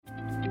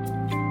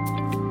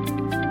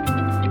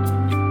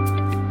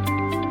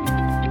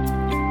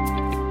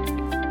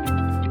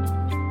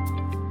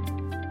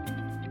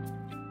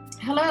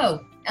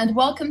and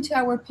welcome to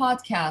our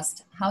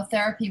podcast, How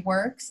Therapy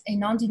Works, a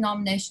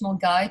non-denominational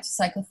guide to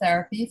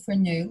psychotherapy for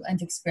new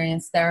and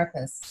experienced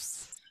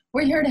therapists.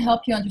 We're here to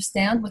help you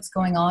understand what's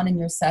going on in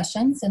your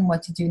sessions and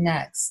what to do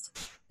next.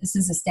 This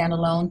is a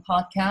standalone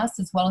podcast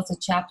as well as a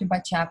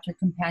chapter-by-chapter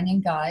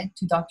companion guide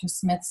to Dr.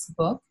 Smith's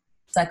book,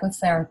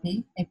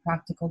 Psychotherapy, a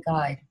Practical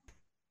Guide.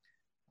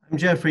 I'm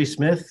Jeffrey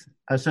Smith,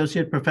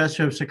 Associate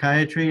Professor of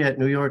Psychiatry at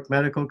New York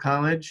Medical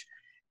College,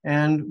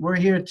 and we're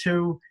here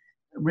to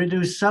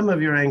reduce some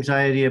of your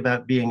anxiety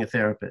about being a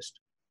therapist.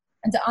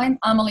 And I'm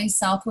Amelie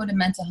Southwood, a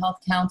mental health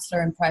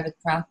counselor in private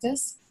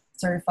practice,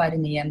 certified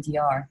in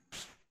EMDR.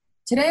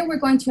 Today, we're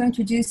going to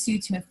introduce you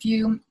to a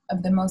few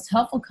of the most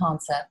helpful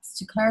concepts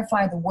to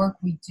clarify the work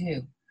we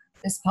do.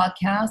 This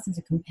podcast is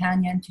a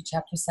companion to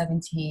Chapter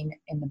 17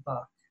 in the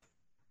book.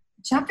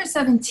 Chapter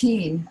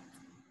 17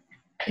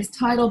 is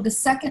titled The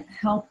Second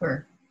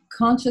Helper,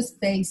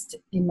 Conscious-Based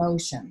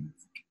Emotions.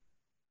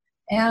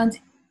 And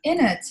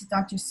in it,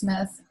 Dr.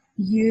 Smith,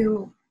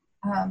 you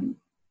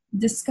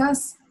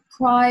discuss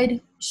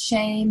pride,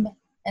 shame,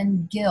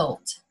 and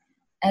guilt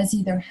as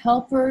either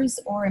helpers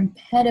or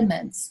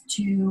impediments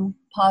to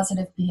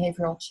positive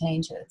behavioral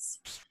changes.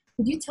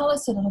 Could you tell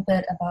us a little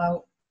bit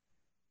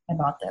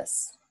about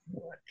this?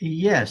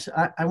 Yes,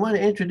 I want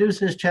to introduce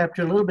this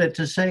chapter a little bit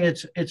to say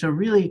it's a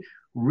really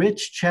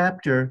rich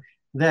chapter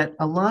that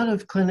a lot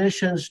of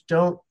clinicians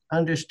don't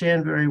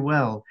understand very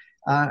well.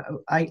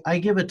 I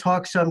give a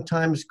talk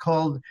sometimes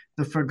called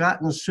The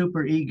Forgotten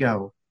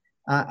Superego.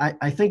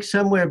 I think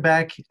somewhere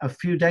back a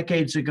few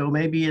decades ago,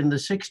 maybe in the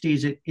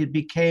 60s, it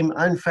became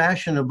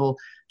unfashionable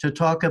to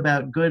talk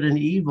about good and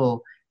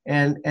evil.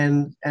 And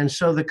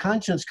so the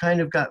conscience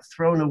kind of got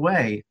thrown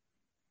away.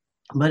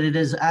 But it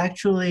is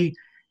actually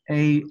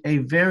a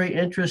very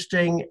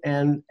interesting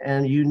and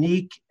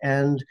unique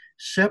and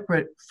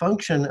separate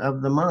function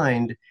of the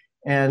mind.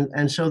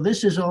 And so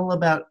this is all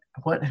about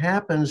what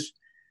happens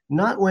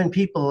not when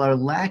people are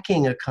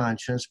lacking a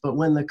conscience, but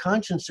when the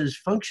conscience is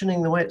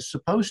functioning the way it's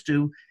supposed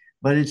to,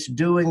 but it's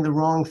doing the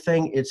wrong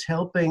thing. It's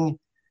helping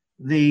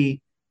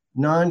the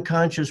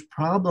non-conscious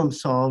problem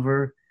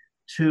solver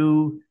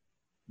to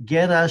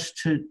get us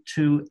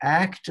to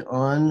act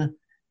on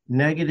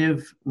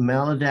negative,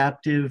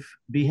 maladaptive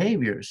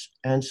behaviors.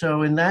 And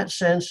so in that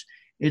sense,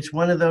 it's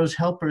one of those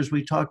helpers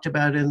we talked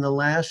about in the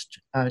last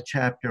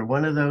chapter,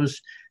 one of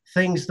those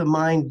things the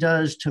mind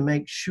does to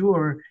make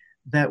sure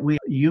that we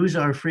use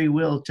our free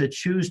will to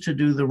choose to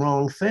do the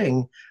wrong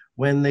thing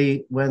when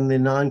the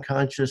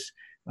non-conscious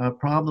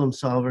problem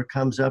solver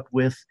comes up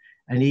with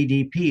an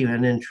EDP,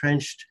 an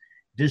entrenched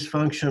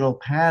dysfunctional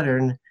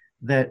pattern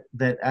that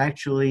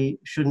actually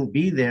shouldn't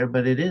be there,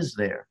 but it is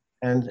there.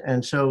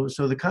 And so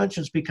the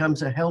conscience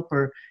becomes a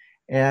helper,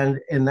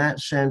 and in that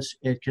sense,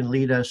 it can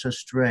lead us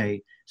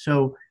astray.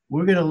 So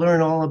we're going to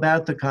learn all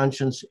about the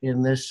conscience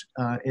in this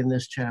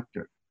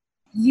chapter.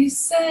 You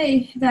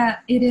say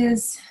that it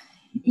is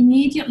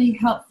immediately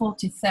helpful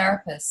to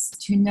therapists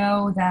to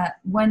know that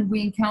when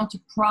we encounter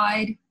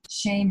pride,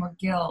 shame, or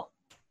guilt,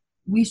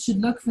 we should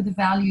look for the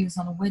values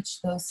on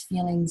which those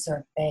feelings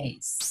are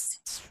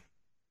based.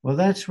 Well,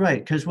 that's right,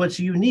 because what's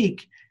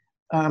unique,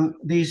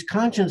 these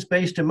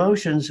conscience-based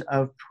emotions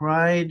of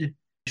pride,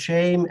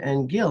 shame,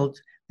 and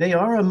guilt, they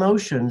are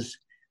emotions,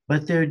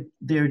 but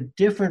they're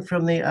different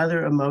from the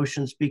other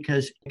emotions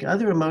because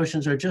other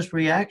emotions are just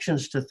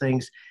reactions to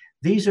things.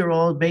 These are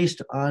all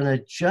based on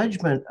a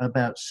judgment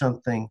about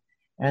something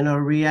and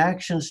are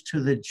reactions to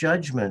the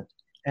judgment.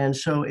 And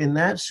so in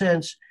that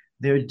sense,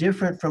 they're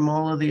different from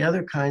all of the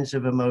other kinds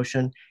of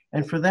emotion.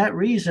 And for that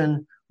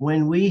reason,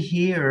 when we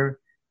hear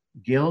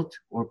guilt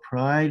or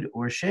pride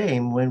or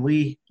shame, when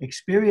we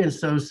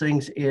experience those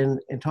things in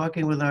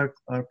talking with our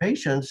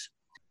patients,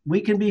 we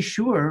can be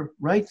sure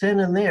right then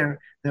and there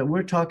that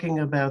we're talking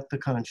about the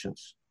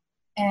conscience.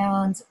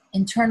 And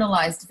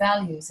internalized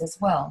values as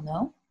well,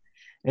 no?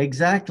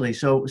 Exactly.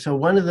 So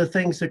one of the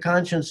things the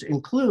conscience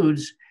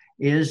includes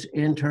is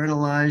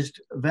internalized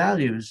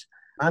values.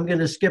 I'm going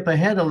to skip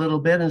ahead a little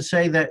bit and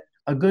say that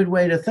a good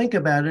way to think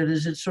about it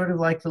is it's sort of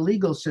like the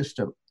legal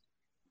system.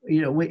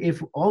 You know,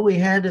 if all we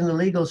had in the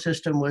legal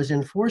system was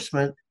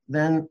enforcement,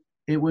 then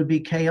it would be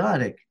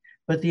chaotic.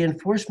 But the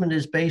enforcement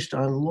is based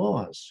on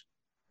laws,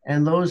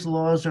 and those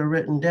laws are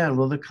written down.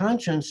 Well, the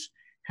conscience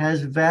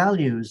has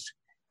values,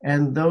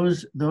 and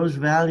those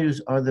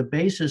values are the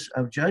basis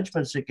of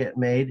judgments that get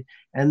made.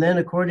 And then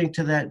according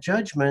to that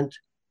judgment,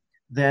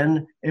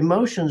 then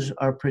emotions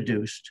are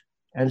produced.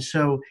 And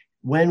so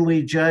when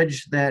we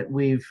judge that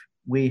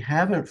we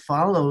haven't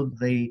followed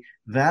the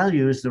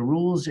values, the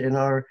rules in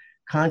our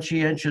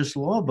conscientious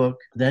law book,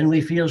 then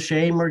we feel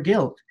shame or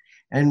guilt.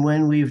 And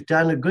when we've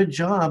done a good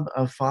job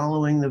of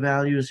following the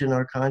values in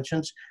our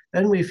conscience,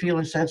 then we feel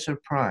a sense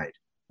of pride.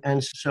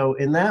 And so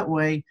in that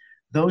way,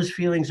 those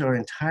feelings are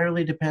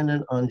entirely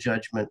dependent on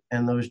judgment,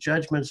 and those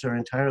judgments are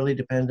entirely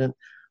dependent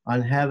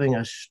on having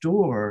a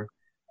store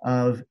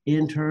of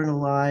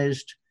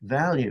internalized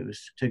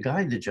values to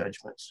guide the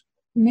judgments.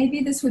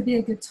 Maybe this would be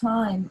a good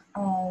time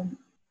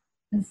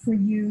for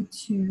you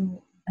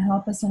to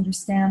help us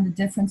understand the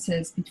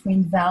differences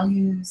between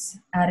values,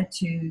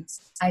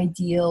 attitudes,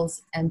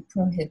 ideals, and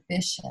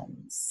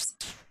prohibitions?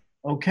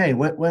 Okay,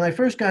 when I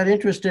first got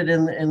interested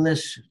in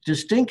this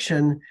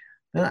distinction,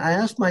 I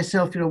asked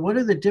myself, what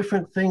are the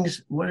different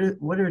things?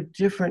 What are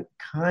different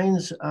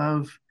kinds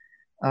of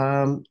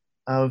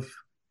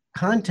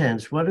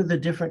contents? What are the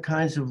different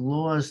kinds of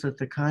laws that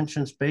the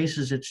conscience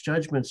bases its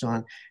judgments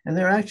on? And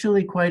there are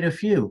actually quite a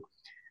few.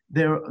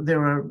 There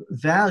are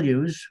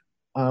values,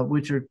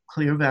 which are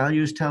clear.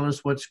 Values tell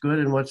us what's good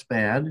and what's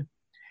bad.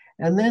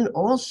 And then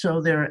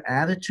also there are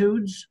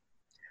attitudes,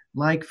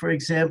 like, for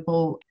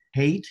example,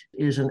 hate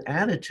is an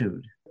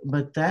attitude,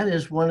 but that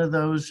is one of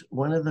those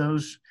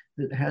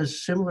that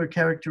has similar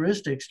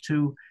characteristics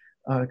to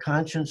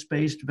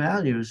conscience-based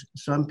values.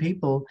 Some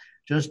people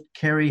just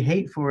carry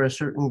hate for a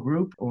certain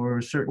group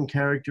or certain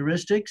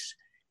characteristics,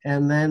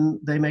 and then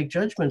they make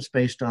judgments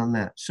based on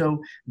that.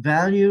 So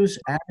values,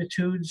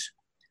 attitudes,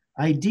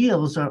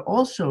 ideals are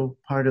also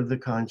part of the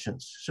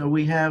conscience. So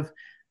we have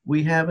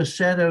a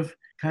set of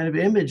kind of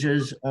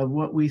images of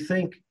what we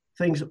think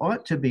things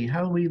ought to be,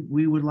 how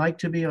we would like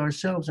to be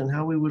ourselves, and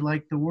how we would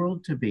like the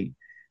world to be.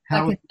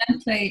 Like a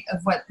template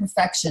of what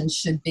perfection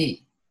should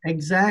be.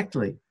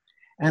 Exactly.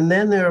 And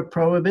then there are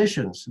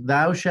prohibitions.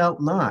 Thou shalt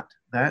not.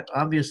 That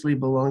obviously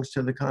belongs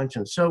to the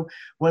conscience. So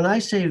when I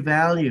say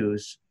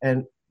values,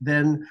 and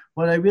then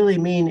what I really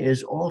mean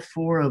is all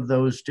four of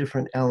those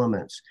different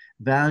elements: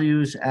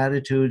 values,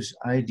 attitudes,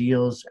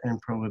 ideals, and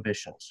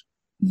prohibitions.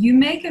 You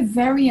make a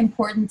very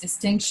important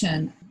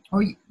distinction,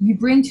 or you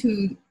bring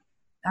to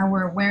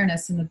our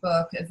awareness in the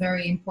book a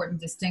very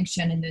important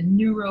distinction in the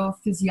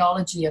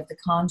neurophysiology of the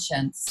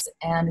conscience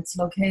and its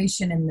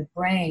location in the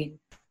brain.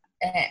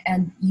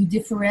 And you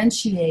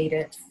differentiate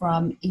it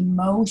from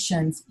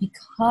emotions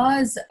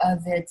because of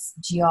its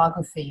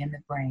geography in the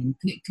brain.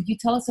 Could you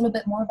tell us a little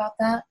bit more about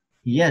that?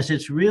 Yes,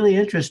 it's really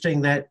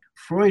interesting that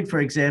Freud,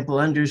 for example,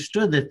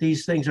 understood that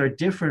these things are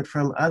different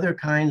from other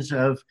kinds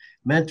of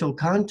mental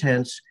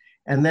contents.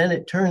 And then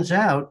it turns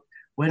out,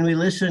 when we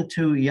listen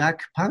to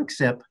Jaak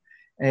Panksepp,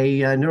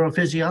 a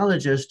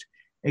neurophysiologist,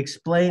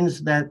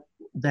 explains that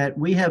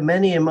we have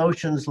many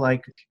emotions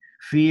like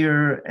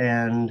fear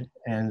and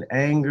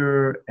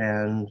anger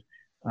and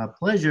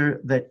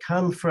pleasure that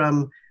come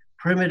from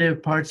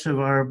primitive parts of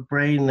our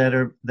brain that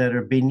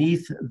are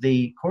beneath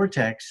the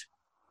cortex.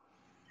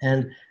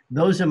 And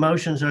those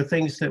emotions are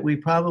things that we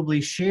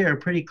probably share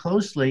pretty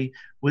closely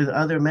with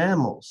other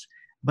mammals.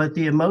 But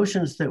the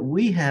emotions that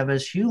we have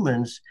as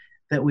humans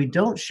that we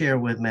don't share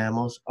with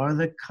mammals are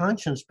the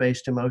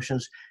conscience-based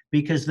emotions,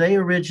 because they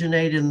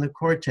originate in the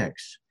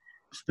cortex.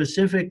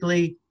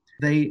 Specifically,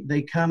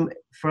 they come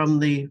from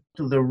the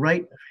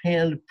right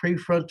hand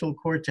prefrontal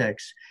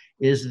cortex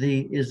is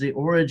the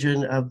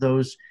origin of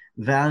those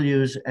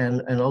values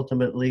and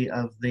ultimately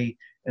of the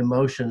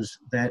emotions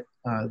that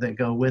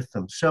go with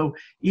them. So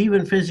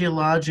even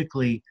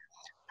physiologically,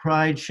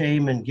 pride,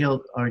 shame, and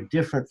guilt are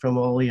different from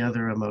all the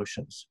other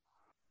emotions.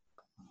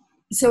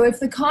 So if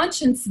the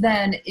conscience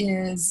then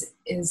is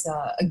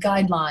a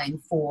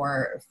guideline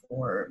for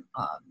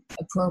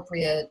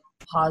appropriate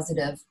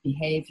positive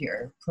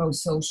behavior,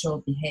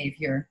 pro-social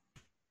behavior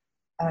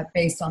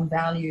based on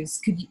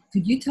values, could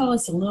you tell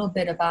us a little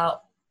bit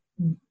about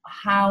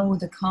how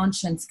the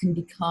conscience can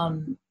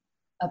become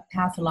a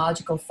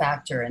pathological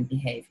factor in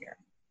behavior?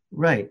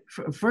 Right.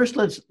 First,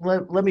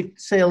 let me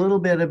say a little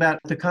bit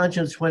about the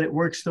conscience when it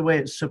works the way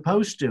it's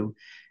supposed to,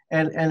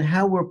 and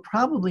how we're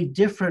probably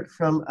different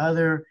from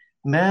other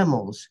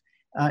mammals.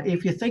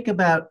 If you think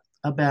about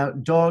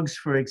dogs,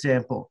 for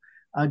example,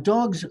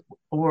 dogs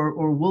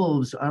or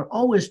wolves are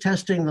always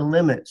testing the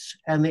limits,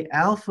 and the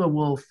alpha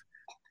wolf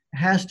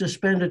has to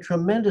spend a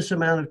tremendous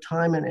amount of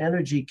time and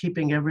energy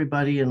keeping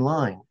everybody in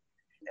line.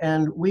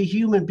 And we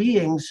human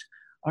beings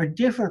are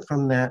different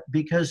from that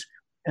because,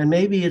 and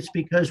maybe it's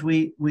because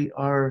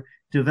our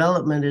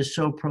development is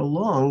so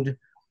prolonged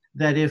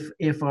that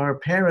if our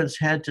parents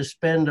had to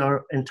spend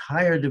our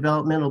entire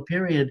developmental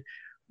period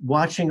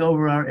watching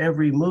over our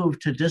every move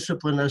to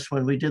discipline us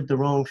when we did the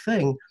wrong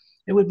thing,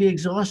 it would be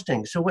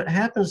exhausting. So what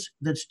happens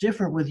that's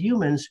different with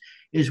humans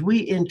is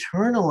we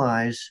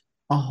internalize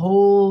a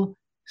whole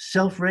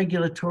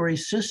self-regulatory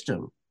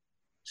system,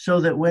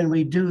 so that when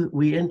we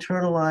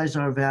internalize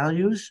our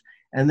values,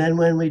 and then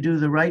when we do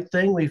the right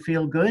thing, we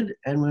feel good,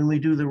 and when we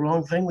do the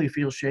wrong thing, we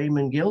feel shame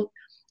and guilt.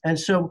 And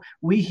so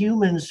we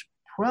humans,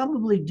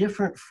 probably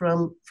different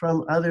from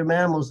other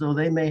mammals, though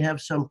they may have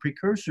some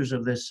precursors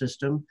of this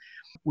system,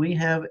 we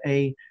have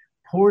a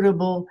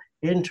portable,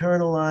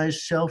 internalized,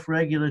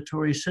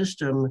 self-regulatory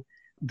system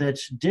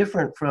that's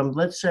different from,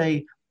 let's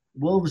say,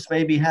 wolves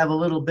maybe have a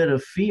little bit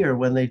of fear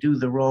when they do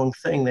the wrong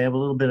thing. They have a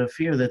little bit of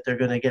fear that they're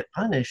going to get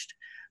punished.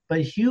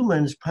 But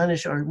humans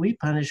we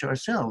punish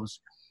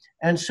ourselves.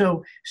 And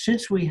so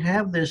since we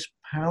have this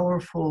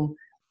powerful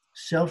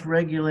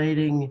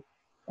self-regulating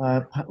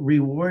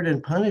reward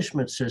and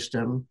punishment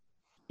system,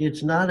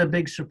 it's not a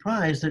big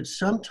surprise that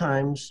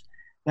sometimes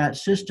that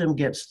system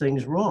gets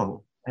things wrong.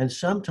 And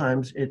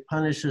sometimes it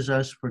punishes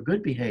us for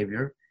good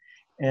behavior.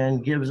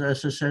 and gives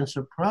us a sense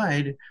of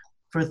pride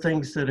for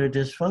things that are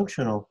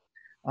dysfunctional.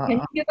 Can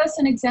you give us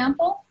an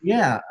example?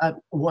 Yeah,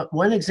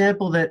 one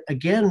example that,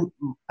 again,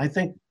 I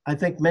think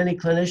many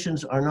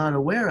clinicians are not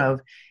aware of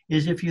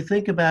is if you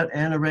think about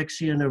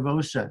anorexia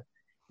nervosa.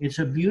 It's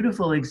a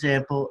beautiful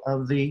example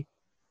of the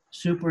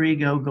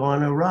superego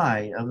gone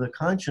awry, of the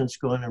conscience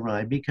gone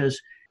awry,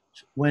 because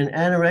when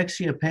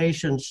anorexia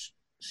patients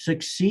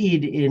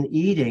succeed in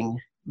eating,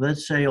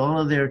 let's say all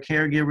of their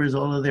caregivers,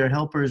 all of their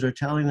helpers are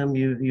telling them,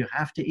 you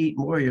have to eat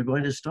more, you're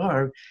going to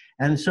starve,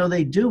 and so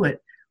they do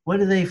it. What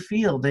do they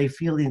feel? They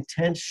feel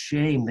intense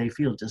shame. They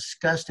feel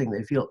disgusting.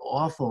 They feel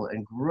awful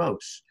and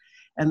gross.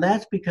 And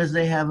that's because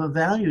they have a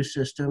value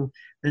system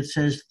that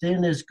says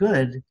thin is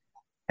good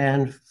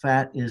and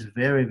fat is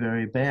very,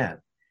 very bad.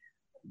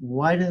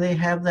 Why do they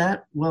have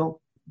that?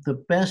 Well, the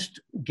best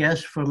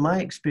guess from my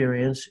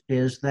experience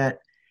is that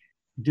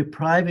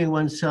depriving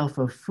oneself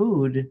of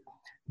food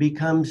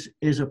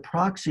is a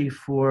proxy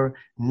for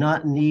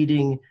not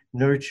needing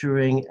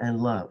nurturing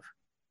and love.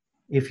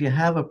 If you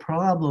have a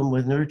problem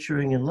with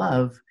nurturing and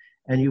love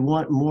and you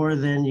want more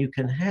than you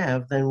can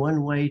have, then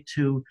one way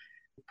to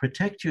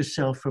protect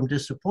yourself from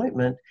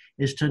disappointment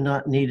is to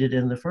not need it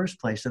in the first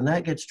place. And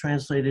that gets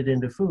translated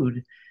into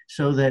food,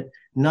 so that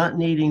not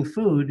needing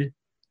food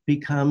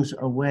becomes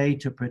a way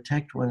to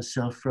protect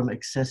oneself from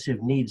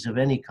excessive needs of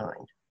any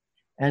kind.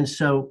 And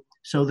so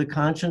the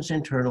conscience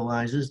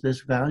internalizes this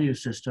value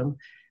system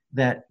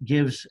that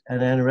gives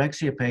an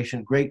anorexia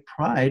patient great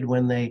pride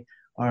when they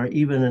are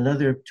even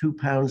another 2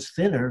 pounds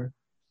thinner,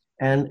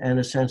 and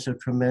a sense of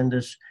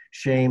tremendous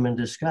shame and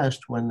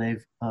disgust when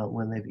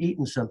they've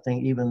eaten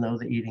something, even though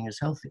the eating is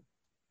healthy.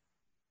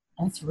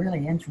 That's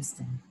really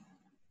interesting.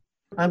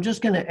 I'm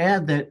just going to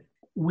add that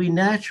we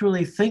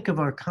naturally think of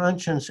our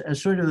conscience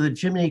as sort of the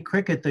Jiminy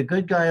Cricket, the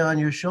good guy on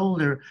your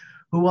shoulder,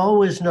 who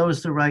always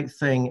knows the right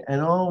thing and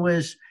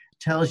always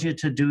tells you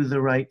to do the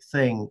right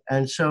thing.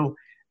 And so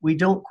we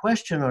don't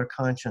question our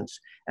conscience.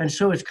 And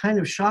so it's kind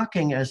of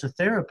shocking as a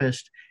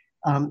therapist.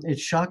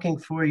 It's shocking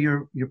for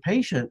your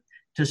patient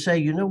to say,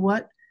 you know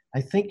what,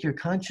 I think your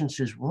conscience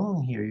is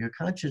wrong here. Your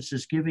conscience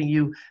is giving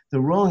you the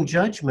wrong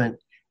judgment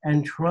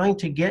and trying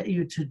to get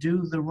you to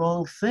do the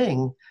wrong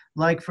thing.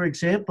 Like, for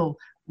example,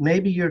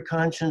 maybe your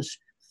conscience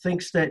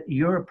thinks that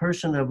you're a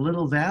person of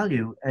little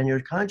value, and your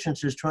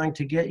conscience is trying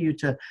to get you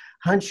to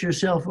hunch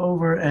yourself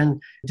over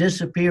and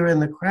disappear in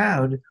the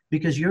crowd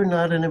because you're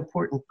not an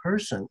important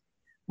person.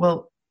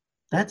 Well,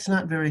 that's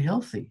not very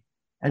healthy.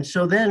 And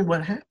so then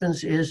what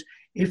happens is,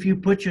 if you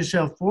put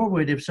yourself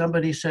forward, if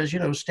somebody says,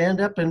 stand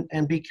up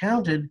and be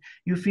counted,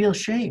 you feel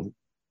shame.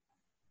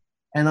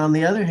 And on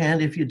the other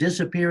hand, if you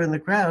disappear in the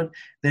crowd,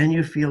 then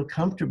you feel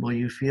comfortable.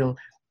 You feel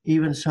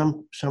even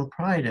some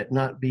pride at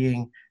not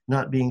being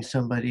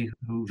somebody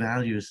who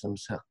values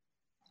themselves.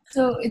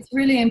 So it's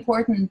really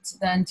important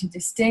then to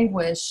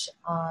distinguish.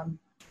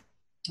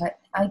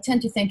 I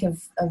tend to think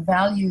of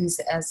values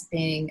as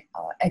being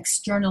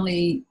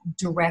externally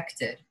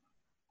directed.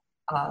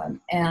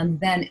 And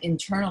then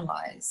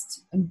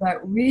internalized, but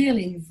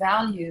really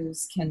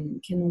values can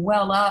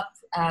well up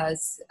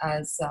as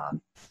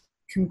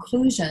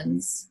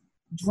conclusions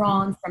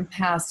drawn from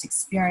past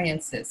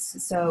experiences.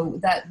 So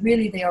that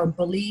really they are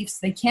beliefs.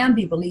 They can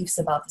be beliefs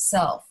about the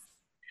self,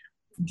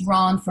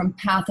 drawn from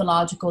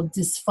pathological,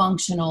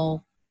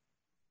 dysfunctional,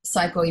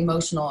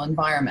 psycho-emotional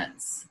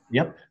environments.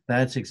 Yep,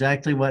 that's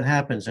exactly what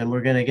happens, and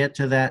we're going to get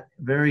to that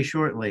very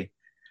shortly.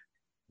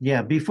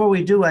 Yeah, before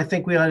we do, I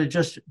think we ought to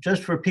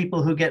just for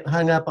people who get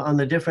hung up on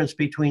the difference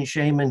between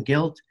shame and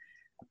guilt,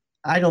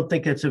 I don't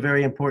think it's a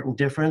very important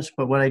difference,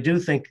 but what I do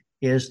think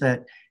is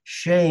that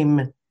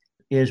shame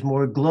is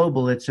more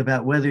global. It's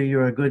about whether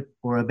you're a good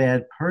or a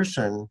bad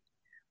person,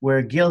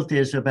 where guilt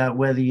is about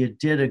whether you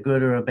did a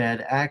good or a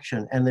bad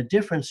action. And the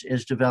difference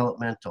is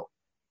developmental,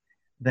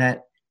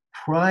 that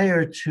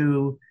prior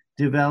to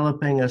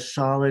developing a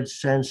solid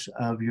sense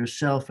of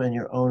yourself and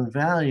your own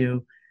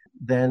value,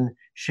 then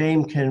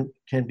shame can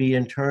be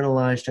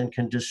internalized and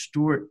can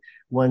distort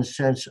one's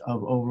sense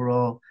of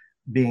overall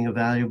being a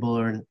valuable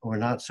or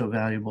not so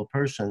valuable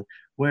person.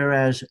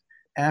 Whereas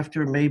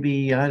after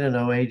maybe, I don't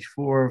know, age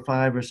 4 or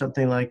 5 or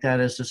something like that,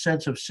 as the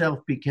sense of self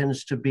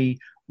begins to be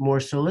more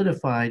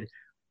solidified,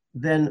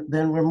 then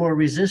we're more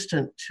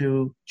resistant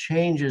to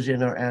changes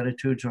in our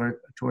attitudes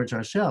or towards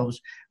ourselves,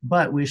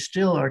 but we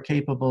still are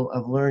capable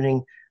of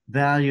learning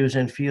values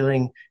and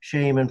feeling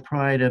shame and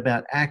pride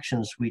about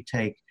actions we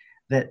take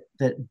that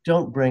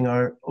don't bring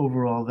our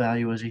overall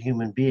value as a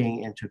human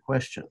being into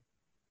question.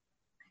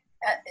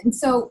 And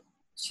so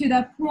to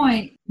that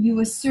point,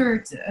 you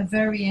assert a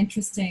very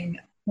interesting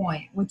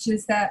point, which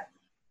is that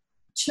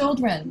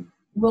children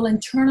will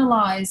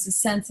internalize a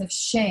sense of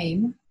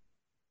shame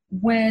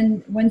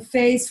when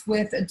faced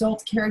with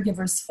adult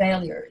caregivers'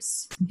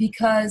 failures,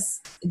 because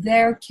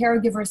their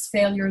caregivers'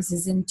 failures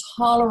is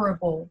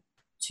intolerable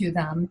to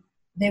them.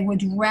 They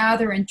would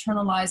rather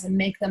internalize and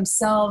make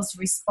themselves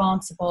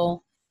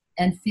responsible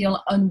and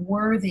feel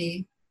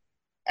unworthy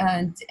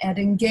and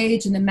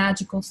engage in the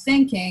magical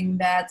thinking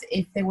that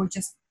if they were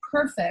just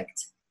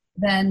perfect,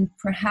 then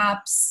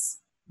perhaps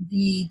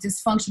the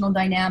dysfunctional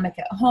dynamic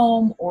at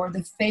home or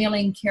the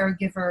failing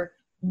caregiver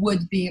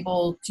would be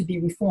able to be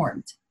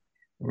reformed.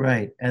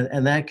 Right.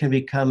 And that can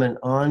become an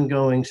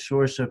ongoing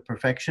source of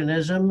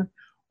perfectionism,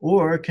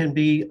 or can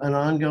be an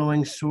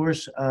ongoing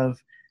source of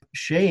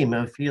shame,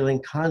 of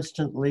feeling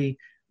constantly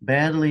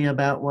badly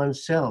about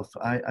oneself.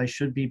 I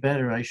should be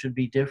better. I should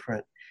be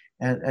different.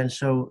 And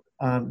so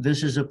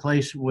this is a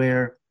place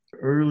where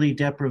early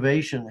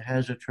deprivation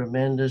has a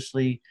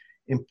tremendously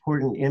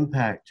important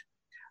impact.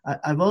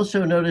 I've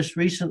also noticed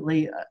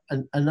recently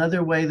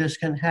another way this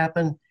can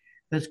happen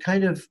that's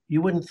kind of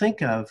you wouldn't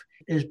think of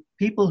is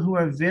people who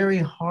are very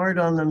hard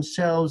on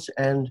themselves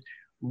and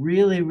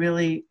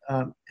really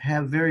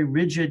have very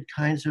rigid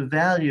kinds of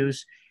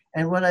values.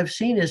 And what I've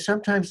seen is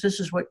sometimes this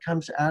is what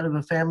comes out of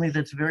a family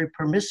that's very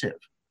permissive,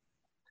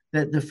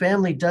 that the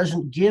family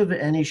doesn't give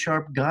any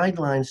sharp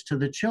guidelines to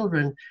the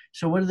children.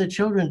 So what do the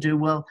children do?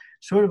 Well,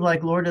 sort of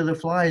like Lord of the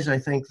Flies, I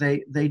think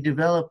they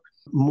develop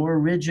more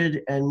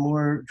rigid and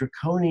more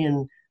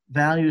draconian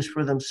values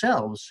for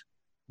themselves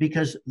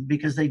because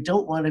they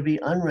don't want to be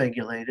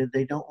unregulated.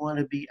 They don't want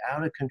to be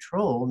out of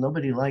control.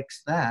 Nobody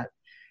likes that.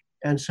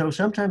 And so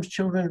sometimes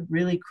children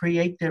really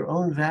create their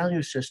own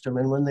value system.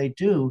 And when they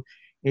do,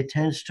 it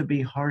tends to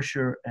be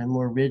harsher and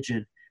more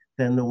rigid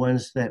than the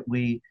ones that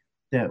we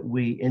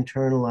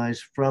internalize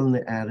from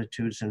the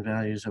attitudes and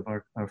values of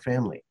our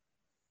family.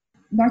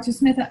 Dr.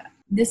 Smith,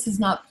 this is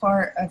not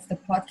part of the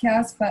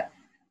podcast, but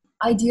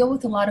I deal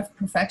with a lot of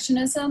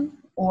perfectionism,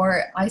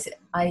 or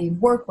I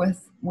work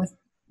with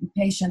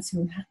patients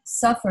who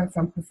suffer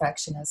from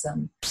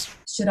perfectionism.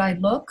 Should I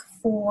look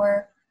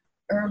for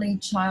early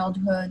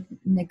childhood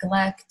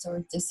neglect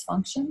or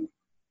dysfunction?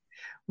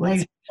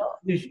 Well,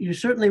 you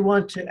certainly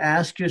want to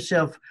ask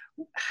yourself,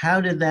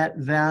 why did that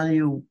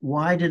value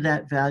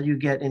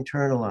get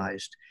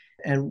internalized?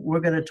 And we're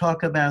going to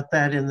talk about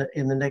that in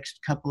the next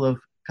couple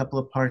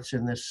of parts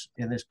in this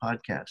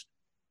podcast.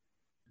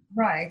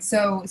 Right.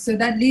 So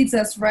that leads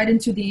us right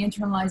into the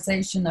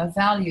internalization of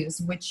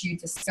values, which you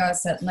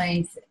discuss at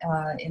length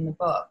in the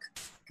book.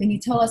 Can you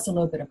tell us a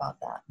little bit about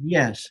that?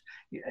 Yes.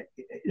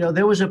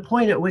 There was a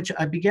point at which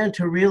I began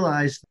to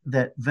realize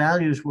that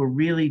values were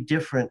really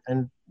different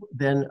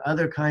than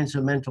other kinds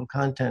of mental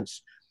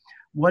contents.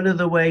 One of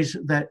the ways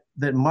that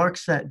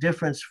marks that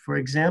difference, for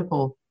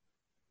example,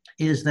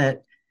 is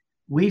that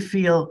we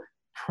feel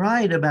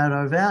pride about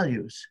our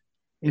values.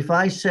 If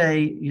I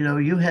say,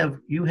 you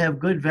have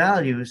good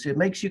values, it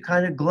makes you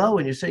kind of glow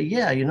and you say,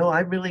 yeah,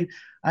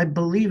 I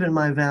believe in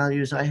my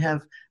values. I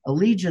have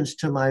allegiance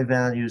to my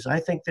values. I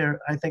think they're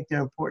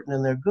important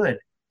and they're good.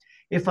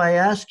 If I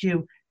ask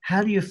you,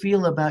 how do you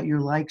feel about your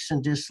likes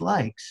and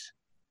dislikes?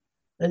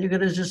 Then you're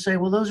going to just say,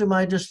 well, those are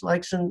my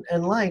dislikes and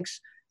likes.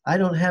 I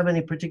don't have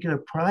any particular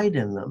pride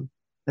in them.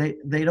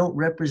 They don't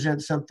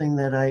represent something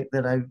that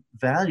I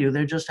value.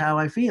 They're just how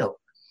I feel.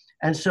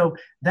 And so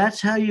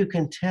that's how you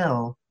can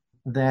tell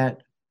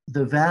that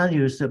the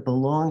values that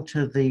belong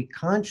to the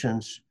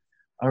conscience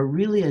are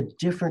really a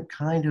different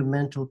kind of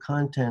mental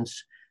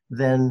contents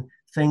than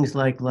things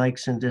like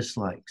likes and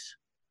dislikes.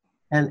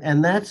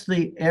 And that's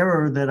the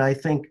error that I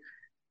think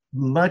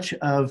much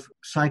of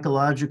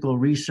psychological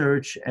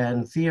research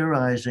and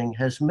theorizing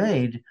has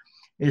made,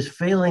 is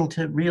failing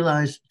to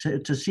realize,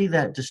 to see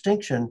that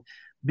distinction,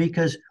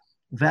 because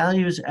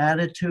values,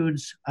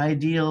 attitudes,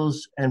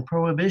 ideals, and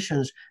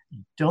prohibitions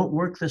don't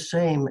work the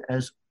same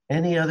as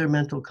any other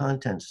mental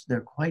contents.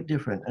 They're quite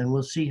different, and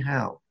we'll see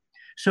how.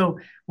 So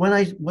when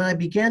I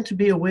began to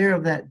be aware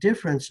of that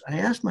difference, I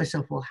asked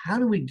myself, well, how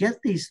do we get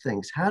these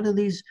things? How do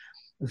these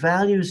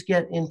values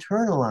get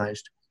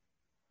internalized?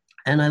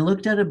 And I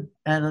looked at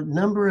a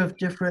number of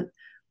different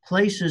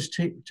places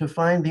to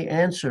find the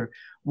answer.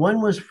 One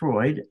was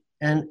Freud,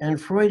 and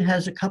Freud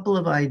has a couple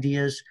of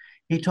ideas.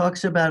 He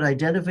talks about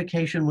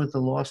identification with the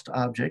lost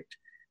object,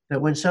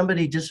 that when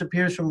somebody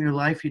disappears from your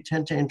life, you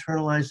tend to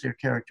internalize their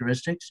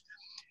characteristics.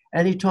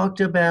 And he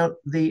talked about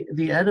the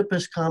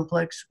Oedipus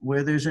complex,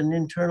 where there's an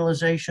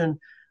internalization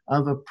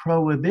of a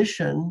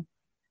prohibition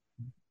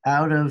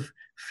out of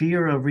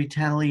fear of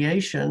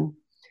retaliation.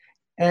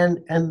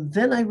 And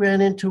then I ran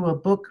into a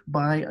book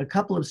by a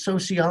couple of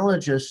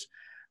sociologists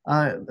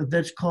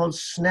that's called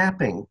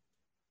Snapping.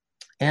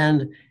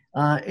 And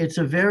it's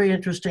a very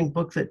interesting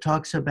book that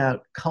talks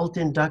about cult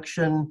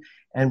induction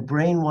and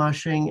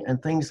brainwashing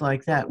and things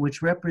like that,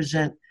 which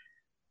represent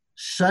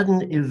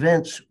sudden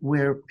events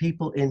where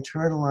people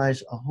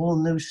internalize a whole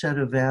new set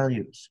of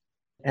values.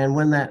 And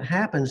when that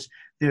happens,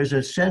 there's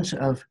a sense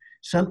of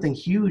something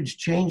huge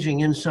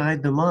changing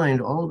inside the mind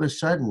all of a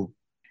sudden.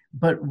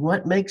 But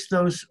what makes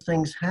those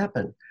things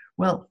happen?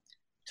 Well,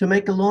 to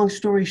make a long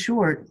story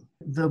short,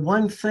 the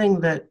one thing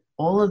that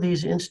all of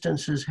these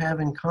instances have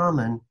in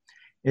common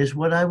is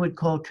what I would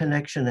call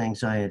connection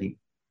anxiety.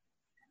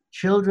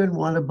 Children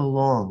want to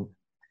belong.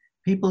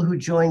 People who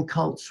join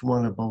cults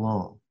want to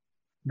belong.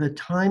 The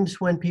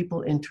times when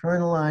people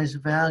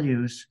internalize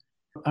values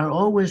are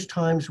always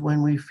times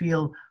when we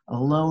feel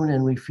alone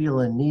and we feel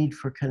a need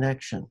for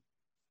connection.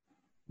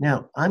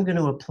 Now, I'm going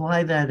to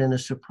apply that in a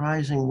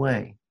surprising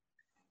way.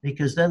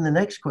 Because then the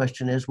next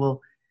question is,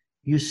 well,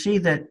 you see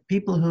that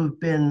people who've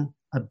been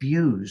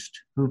abused,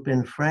 who've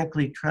been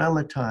frankly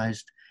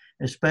traumatized,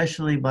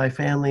 especially by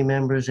family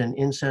members and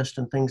incest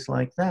and things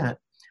like that,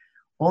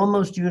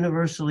 almost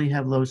universally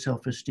have low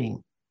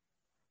self-esteem.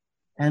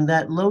 And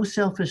that low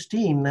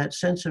self-esteem, that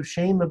sense of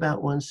shame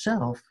about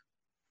oneself,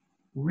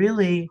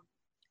 really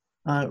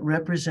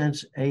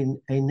represents a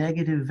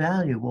negative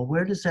value. Well,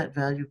 where does that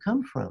value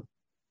come from?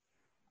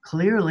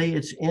 Clearly,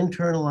 it's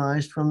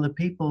internalized from the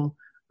people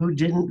who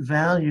didn't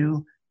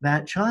value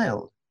that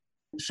child.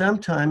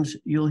 Sometimes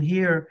you'll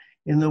hear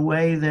in the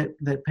way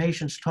that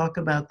patients talk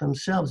about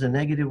themselves, the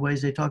negative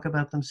ways they talk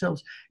about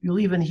themselves, you'll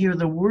even hear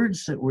the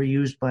words that were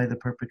used by the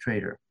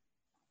perpetrator.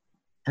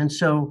 And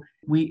so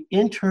we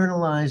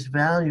internalize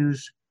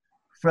values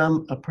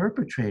from a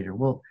perpetrator.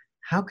 Well,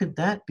 how could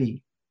that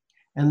be?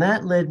 And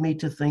that led me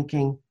to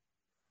thinking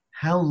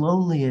how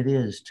lonely it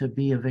is to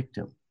be a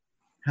victim,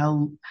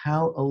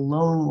 how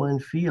alone one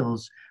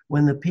feels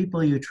when the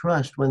people you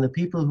trust, when the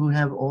people who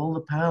have all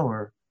the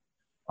power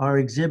are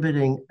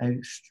exhibiting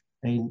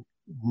a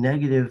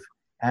negative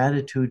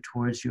attitude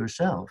towards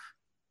yourself.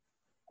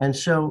 And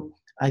so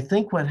I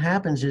think what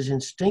happens is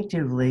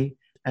instinctively,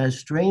 as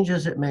strange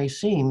as it may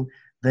seem,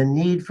 the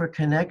need for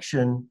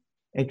connection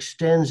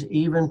extends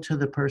even to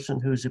the person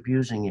who's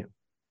abusing you.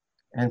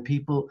 And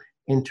people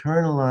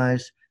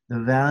internalize the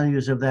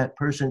values of that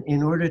person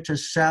in order to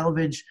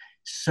salvage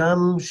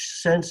some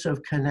sense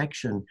of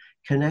connection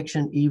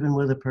even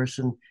with a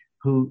person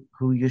who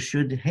you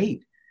should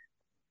hate.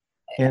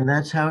 And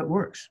that's how it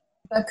works.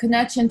 A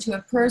connection to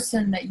a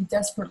person that you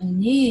desperately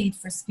need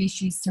for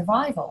species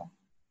survival.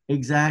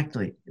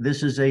 Exactly.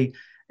 This is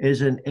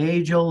an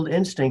age-old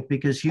instinct,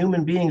 because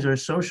human beings are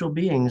social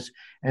beings,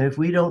 and if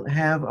we don't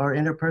have our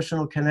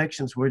interpersonal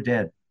connections, we're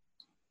dead.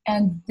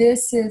 And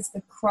this is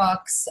the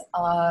crux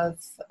of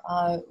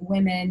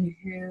women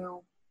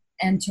who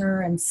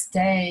enter and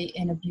stay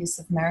in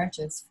abusive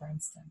marriages, for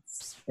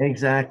instance.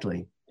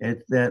 Exactly.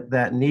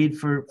 That need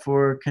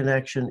for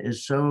connection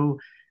is so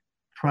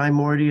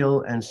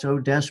primordial and so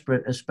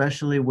desperate,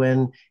 especially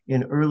when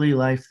in early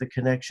life the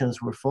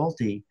connections were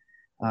faulty,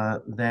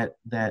 that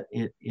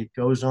it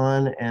goes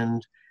on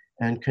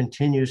and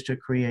continues to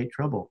create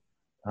trouble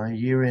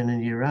year in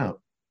and year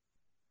out.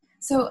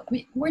 So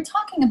we're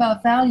talking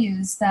about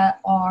values that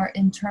are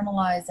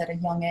internalized at a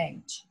young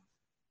age.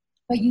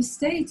 But you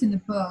state in the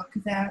book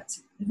that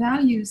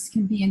values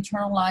can be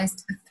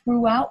internalized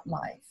throughout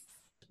life.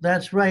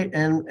 That's right,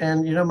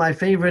 and you know, my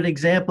favorite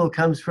example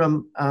comes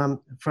from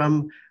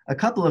a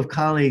couple of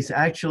colleagues.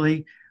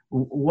 Actually,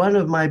 one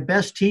of my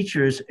best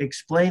teachers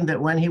explained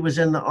that when he was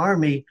in the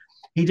Army,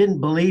 he didn't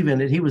believe in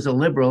it. He was a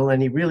liberal,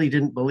 and he really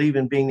didn't believe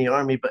in being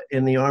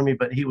in the Army,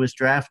 but he was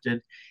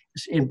drafted.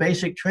 In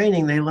basic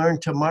training, they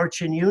learned to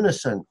march in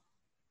unison.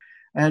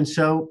 And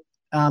so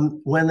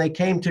when they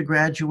came to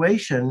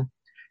graduation,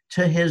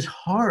 to his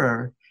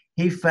horror,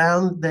 he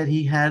found that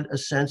he had a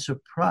sense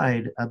of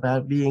pride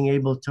about being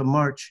able to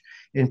march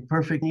in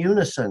perfect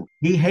unison.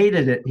 He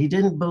hated it. He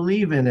didn't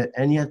believe in it.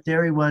 And yet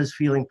there he was,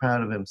 feeling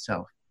proud of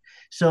himself.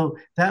 So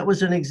that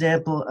was an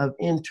example of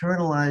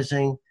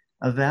internalizing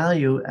a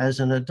value as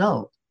an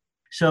adult.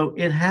 So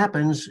it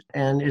happens,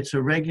 and it's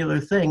a regular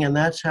thing. And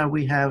that's how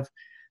we have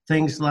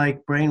things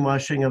like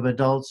brainwashing of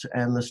adults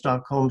and the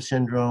Stockholm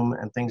Syndrome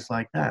and things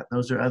like that.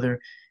 Those are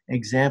other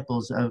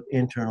examples of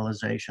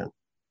internalization.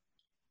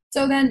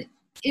 So then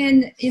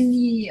in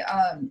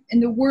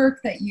the work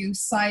that you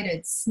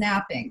cited,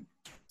 Snapping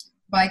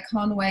by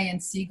Conway and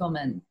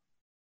Siegelman,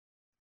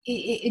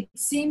 it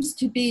seems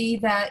to be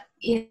that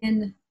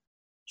in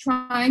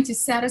trying to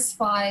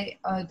satisfy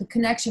the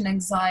connection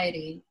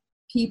anxiety,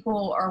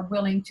 people are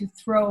willing to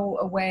throw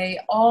away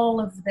all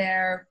of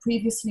their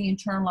previously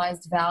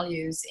internalized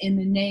values in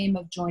the name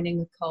of joining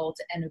a cult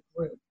and a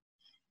group.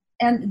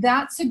 And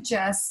that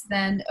suggests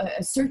then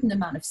a certain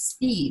amount of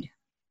speed,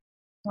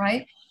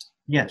 right?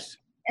 Yes.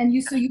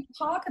 And so you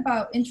talk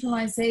about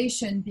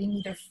internalization being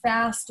either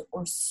fast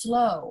or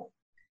slow.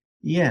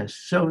 Yes.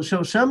 So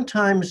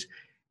sometimes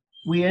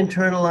we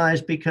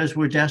internalize because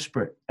we're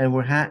desperate and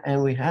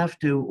we have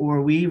to,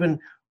 or we even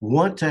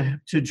want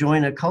to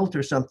join a cult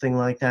or something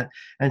like that.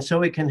 And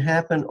so it can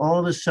happen all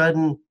of a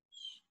sudden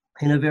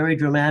in a very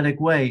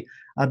dramatic way.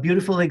 A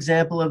beautiful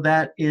example of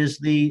that is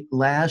the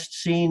last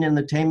scene in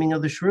The Taming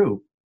of the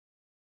Shrew.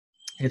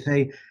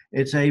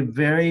 It's a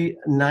very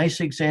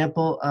nice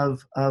example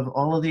of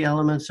all of the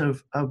elements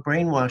of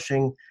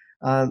brainwashing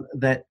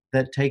that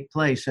take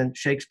place, and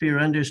Shakespeare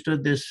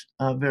understood this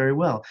very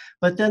well.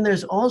 But then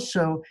there's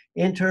also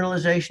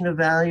internalization of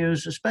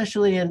values,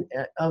 especially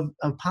of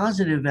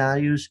positive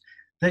values,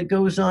 that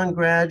goes on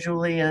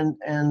gradually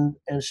and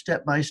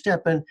step by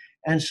step.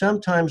 And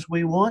sometimes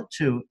we want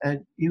to, and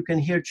you can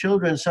hear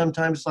children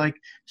sometimes like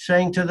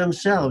saying to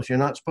themselves, "You're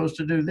not supposed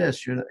to do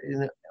this,"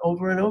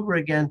 over and over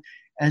again,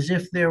 as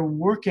if they're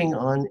working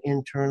on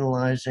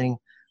internalizing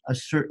a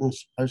certain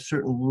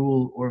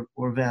rule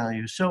or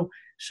value. So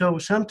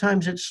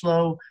sometimes it's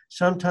slow,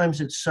 sometimes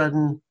it's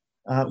sudden.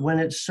 When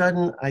it's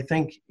sudden, I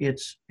think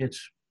it's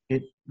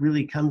it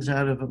really comes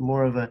out of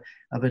more of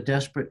a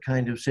desperate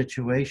kind of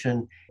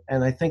situation.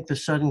 And I think the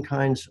sudden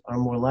kinds are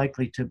more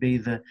likely to be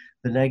the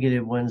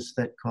negative ones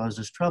that cause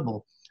us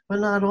trouble, but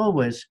not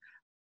always.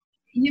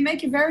 You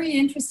make a very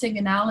interesting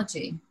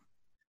analogy,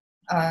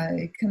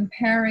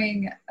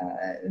 comparing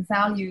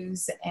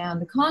values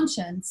and the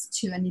conscience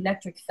to an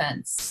electric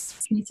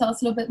fence. Can you tell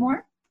us a little bit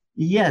more?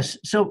 Yes.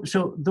 So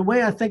the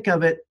way I think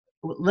of it,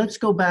 let's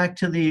go back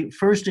to the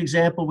first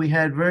example we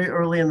had very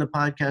early in the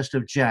podcast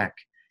of Jack.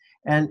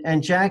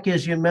 And Jack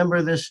is, you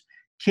remember, this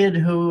kid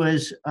who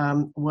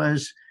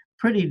was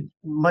pretty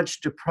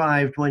much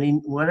deprived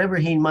when whatever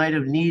he might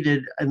have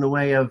needed in the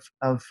way of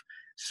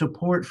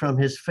support from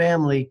his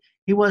family,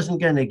 he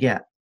wasn't going to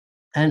get.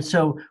 And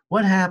so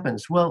what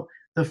happens? Well,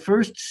 the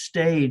first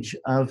stage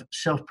of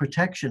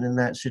self-protection in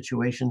that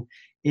situation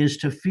is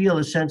to feel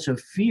a sense of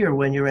fear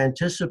when you're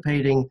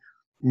anticipating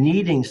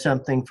needing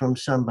something from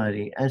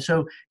somebody. And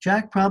so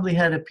Jack probably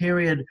had a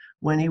period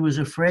when he was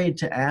afraid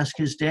to ask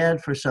his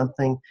dad for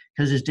something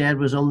because his dad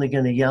was only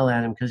going to yell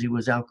at him because he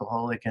was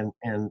alcoholic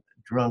and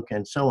drunk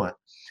and so on.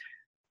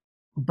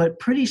 But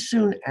pretty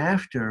soon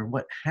after,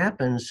 what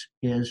happens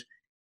is,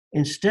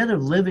 instead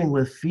of living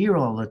with fear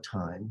all the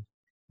time,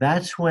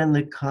 that's when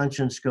the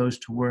conscience goes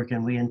to work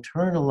and we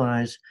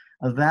internalize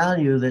a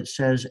value that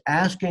says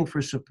asking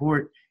for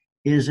support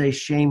is a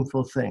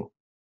shameful thing.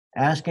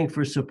 Asking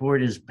for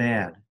support is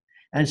bad.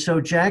 And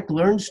so Jack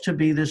learns to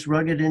be this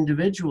rugged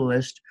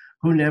individualist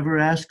who never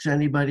asks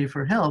anybody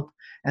for help.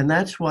 And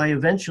that's why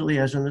eventually,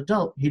 as an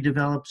adult, he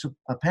develops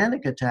a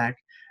panic attack,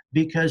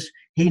 because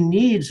he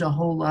needs a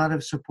whole lot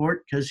of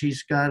support because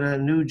he's got a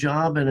new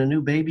job and a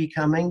new baby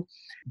coming,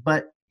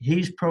 but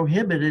he's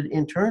prohibited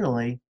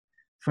internally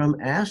from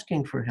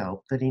asking for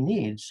help that he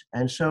needs.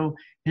 And so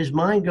his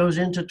mind goes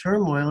into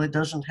turmoil. It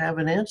doesn't have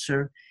an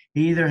answer.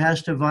 He either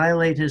has to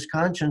violate his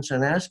conscience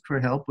and ask for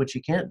help, which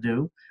he can't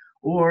do,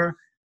 or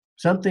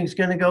something's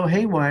going to go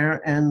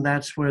haywire, and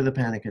that's where the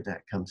panic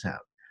attack comes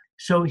out.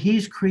 So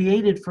he's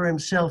created for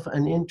himself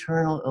an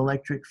internal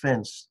electric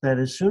fence that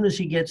as soon as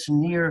he gets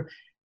near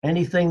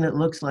anything that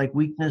looks like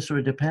weakness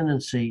or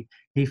dependency,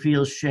 he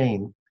feels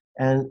shame,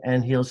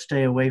 and he'll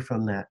stay away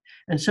from that.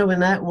 And so in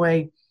that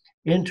way,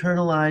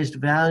 internalized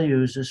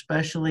values,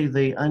 especially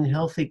the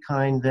unhealthy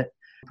kind that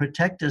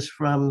protect us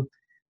from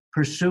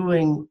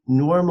pursuing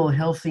normal,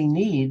 healthy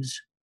needs,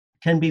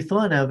 can be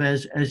thought of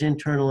as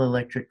internal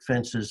electric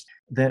fences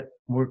that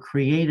were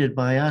created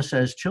by us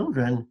as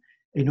children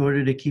in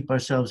order to keep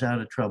ourselves out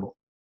of trouble.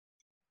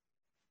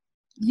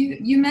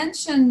 You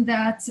mentioned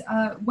that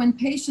when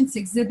patients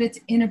exhibit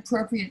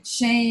inappropriate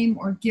shame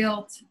or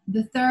guilt,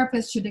 the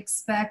therapist should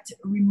expect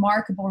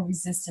remarkable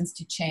resistance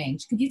to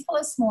change. Could you tell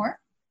us more?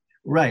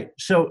 Right.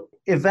 So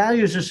if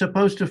values are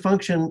supposed to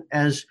function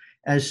as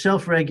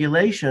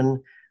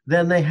self-regulation,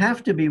 then they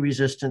have to be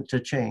resistant to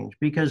change.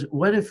 Because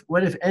what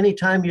if any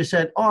time you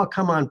said, "Oh,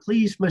 come on,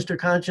 please, Mr.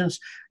 Conscience,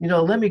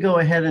 let me go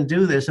ahead and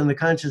do this," and the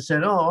conscience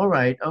said, "Oh, all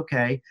right,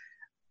 okay,"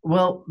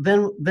 well,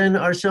 then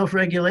our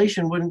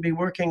self-regulation wouldn't be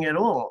working at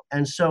all.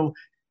 And so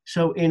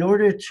in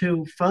order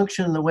to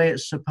function the way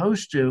it's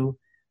supposed to,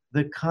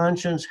 the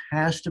conscience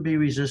has to be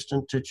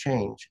resistant to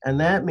change. And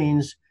that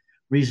means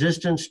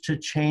resistance to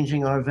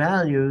changing our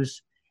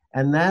values.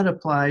 And that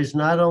applies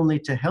not only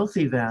to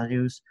healthy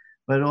values,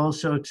 but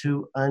also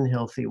to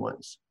unhealthy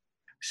ones.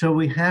 So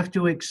we have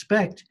to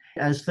expect,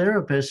 as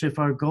therapists, if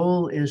our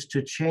goal is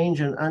to change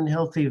an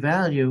unhealthy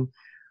value,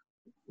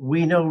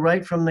 we know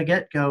right from the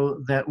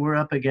get-go that we're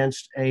up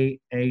against a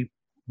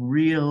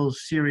real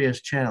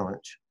serious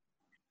challenge.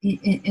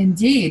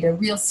 Indeed, a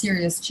real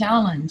serious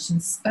challenge,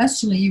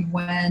 especially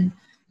when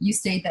you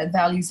state that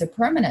values are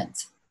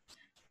permanent.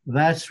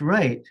 That's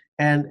right.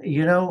 And,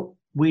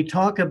 we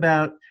talk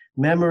about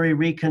memory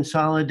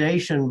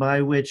reconsolidation,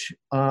 by which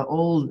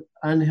old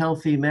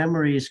unhealthy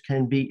memories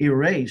can be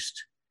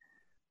erased.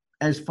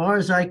 As far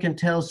as I can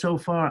tell so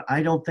far,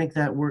 I don't think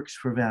that works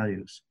for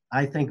values.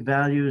 I think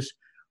values,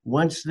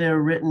 once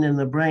they're written in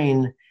the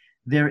brain,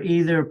 they're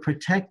either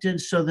protected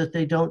so that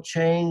they don't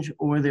change,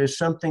 or there's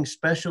something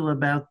special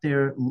about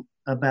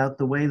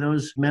the way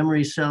those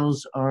memory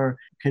cells are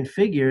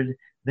configured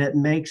that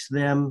makes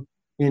them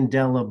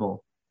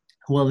indelible.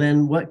 Well,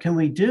 then what can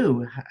we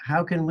do?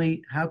 How can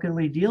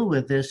we deal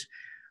with this?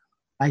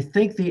 I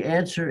think the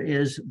answer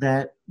is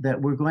that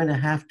we're going to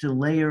have to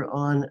layer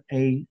on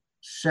a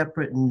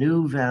separate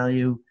new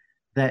value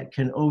that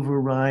can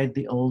override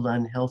the old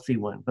unhealthy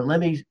one. But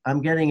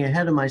I'm getting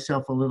ahead of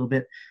myself a little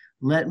bit.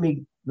 Let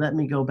me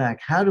go back.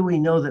 How do we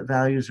know that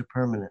values are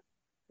permanent?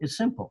 It's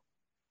simple.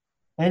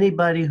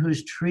 Anybody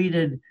who's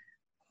treated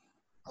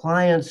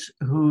clients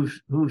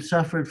who've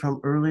suffered from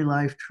early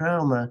life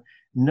trauma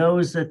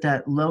knows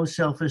that low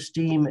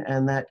self-esteem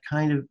and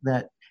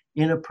that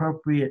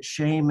inappropriate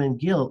shame and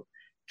guilt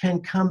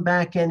can come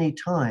back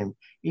anytime.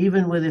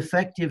 Even with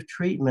effective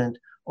treatment,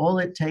 all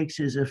it takes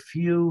is a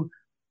few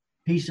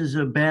pieces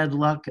of bad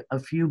luck, a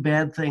few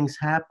bad things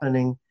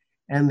happening,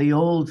 and the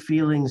old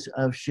feelings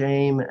of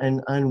shame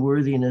and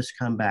unworthiness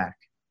come back.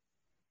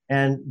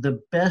 And the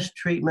best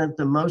treatment,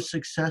 the most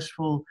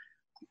successful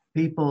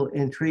people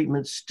in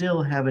treatment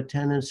still have a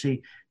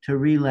tendency to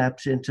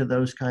relapse into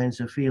those kinds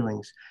of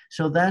feelings.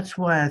 So that's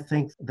why I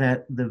think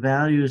that the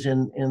values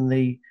in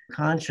the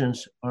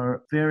conscience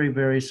are very,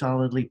 very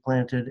solidly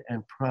planted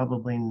and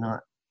probably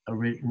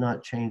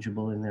not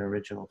changeable in their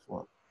original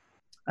form.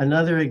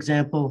 Another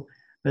example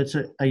that's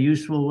a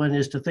useful one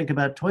is to think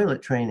about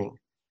toilet training,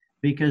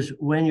 because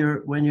when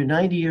you're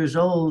 90 years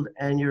old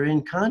and you're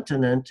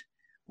incontinent,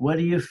 what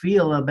do you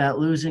feel about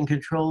losing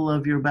control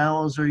of your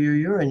bowels or your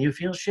urine? You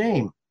feel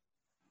shame,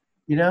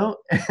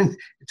 and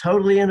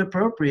totally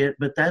inappropriate,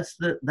 but that's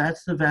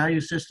the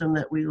value system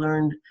that we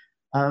learned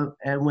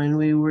and when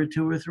we were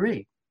 2 or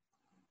 3.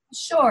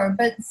 Sure,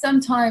 but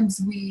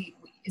sometimes we,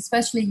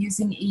 especially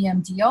using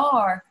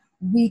EMDR,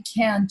 we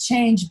can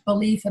change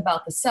belief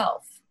about the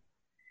self,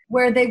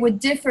 where they would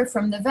differ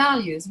from the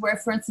values, where,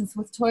 for instance,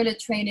 with toilet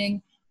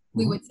training,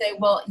 we would say,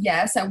 well,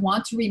 yes, I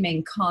want to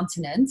remain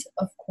continent,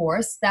 of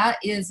course. That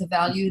is a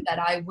value that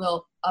I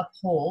will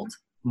uphold.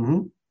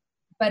 Mm-hmm.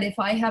 But if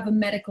I have a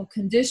medical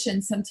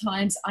condition,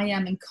 sometimes I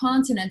am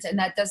incontinent, and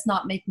that does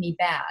not make me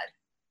bad.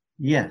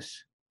 Yes.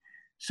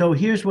 So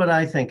here's what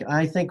I think.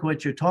 I think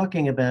what you're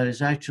talking about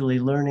is actually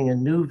learning a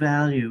new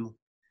value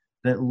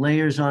that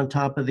layers on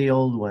top of the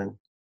old one.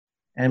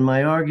 And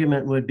my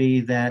argument would be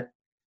that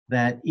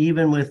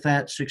even with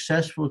that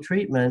successful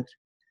treatment,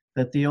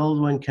 that the old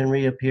one can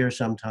reappear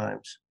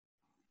sometimes.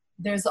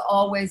 There's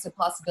always a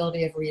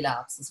possibility of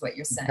relapse, is what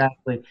you're saying.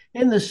 Exactly.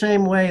 In the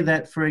same way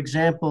that, for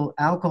example,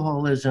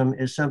 alcoholism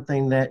is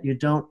something that you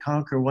don't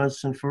conquer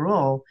once and for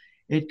all,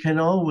 it can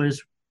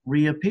always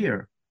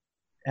reappear.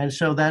 And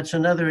so that's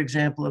another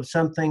example of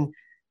something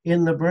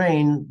in the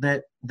brain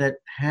that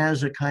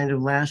has a kind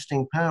of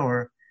lasting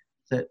power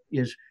that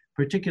is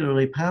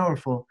particularly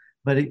powerful,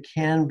 but it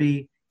can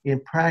be, in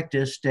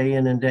practice, day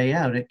in and day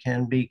out, it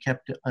can be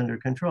kept under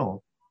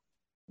control.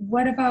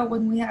 What about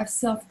when we have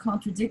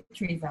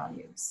self-contradictory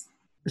values?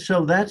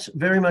 So that's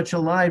very much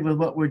aligned with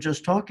what we're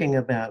just talking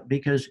about,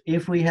 because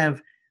if we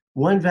have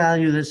one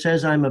value that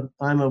says I'm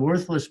a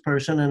worthless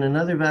person and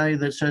another value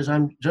that says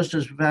I'm just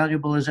as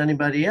valuable as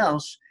anybody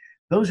else,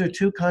 those are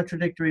two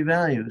contradictory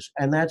values.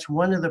 And that's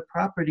one of the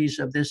properties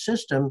of this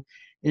system,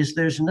 is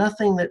there's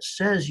nothing that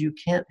says you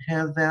can't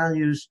have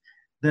values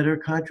that are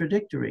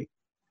contradictory,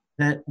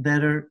 that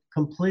are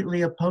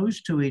completely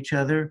opposed to each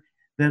other,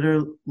 that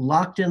are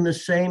locked in the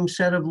same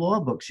set of law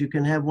books. You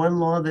can have one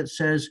law that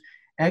says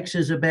X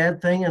is a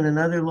bad thing and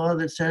another law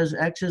that says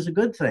X is a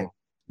good thing.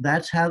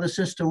 That's how the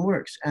system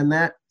works. And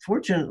that,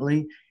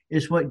 fortunately,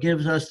 is what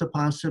gives us the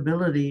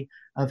possibility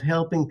of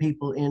helping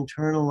people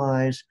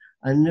internalize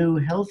a new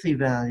healthy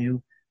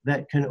value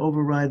that can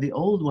override the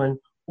old one,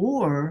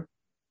 or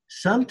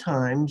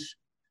sometimes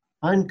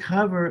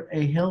uncover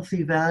a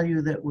healthy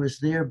value that was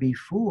there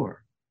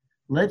before.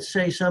 Let's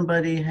say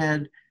somebody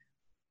had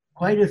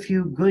quite a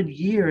few good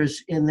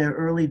years in their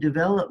early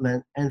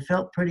development and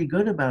felt pretty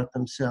good about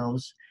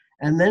themselves,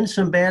 and then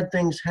some bad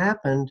things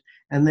happened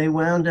and they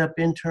wound up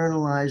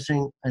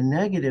internalizing a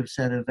negative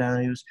set of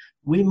values.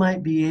 We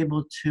might be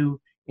able to,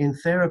 in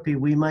therapy,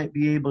 we might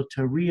be able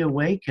to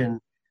reawaken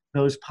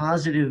those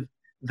positive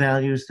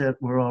values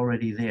that were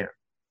already there.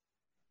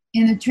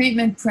 In the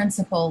treatment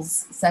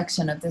principles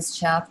section of this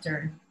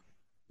chapter,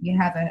 you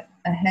have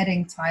a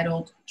heading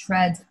titled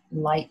Tread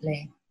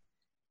Lightly.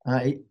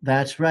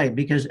 That's right,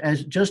 because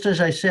just as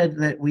I said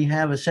that we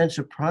have a sense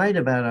of pride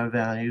about our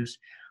values,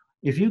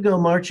 if you go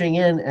marching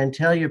in and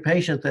tell your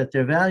patient that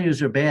their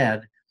values are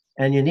bad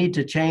and you need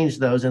to change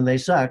those and they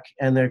suck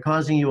and they're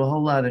causing you a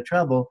whole lot of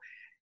trouble,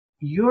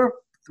 you're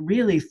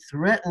really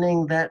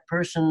threatening that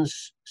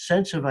person's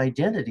sense of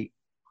identity.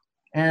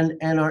 And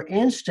our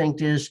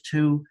instinct is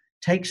to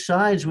take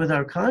sides with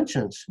our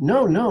conscience.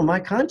 No, my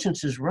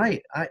conscience is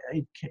right.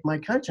 My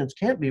conscience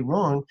can't be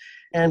wrong.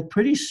 And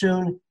pretty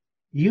soon,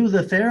 you,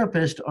 the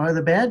therapist, are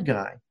the bad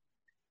guy.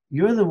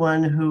 You're the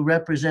one who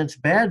represents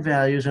bad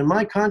values, and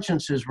my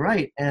conscience is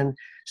right. And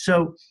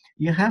so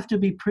you have to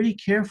be pretty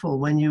careful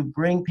when you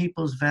bring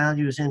people's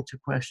values into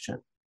question,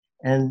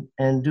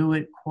 and do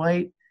it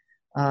quite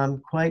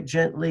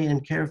gently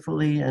and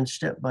carefully and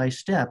step by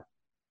step.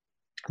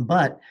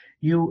 But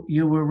you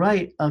were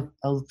right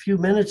a few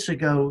minutes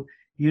ago.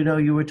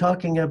 You were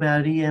talking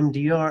about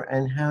EMDR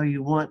and how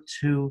you want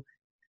to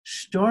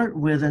start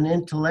with an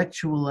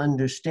intellectual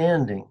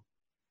understanding.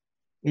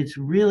 It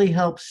really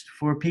helps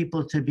for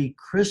people to be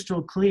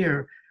crystal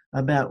clear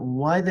about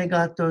why they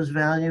got those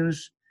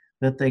values,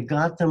 that they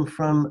got them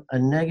from a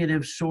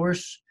negative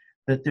source,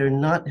 that they're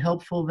not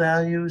helpful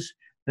values,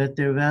 that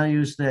they're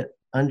values that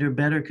under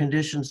better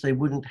conditions they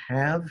wouldn't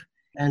have.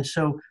 And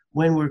so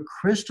when we're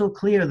crystal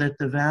clear that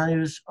the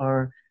values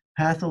are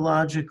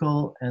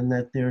pathological and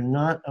that they're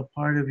not a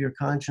part of your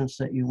conscience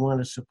that you want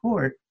to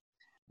support,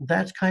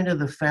 that's kind of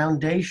the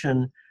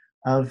foundation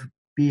of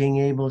being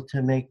able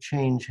to make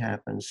change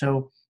happen.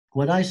 So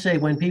what I say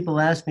when people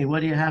ask me, what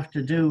do you have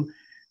to do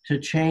to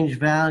change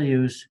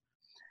values?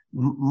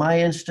 My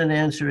instant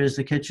answer is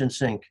the kitchen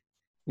sink.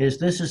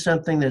 This is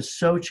something that's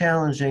so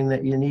challenging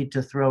that you need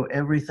to throw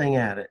everything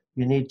at it.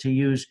 You need to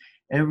use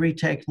every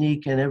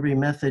technique and every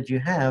method you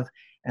have.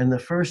 And the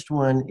first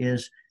one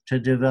is to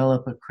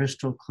develop a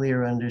crystal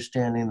clear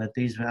understanding that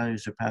these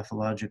values are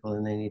pathological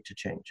and they need to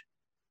change.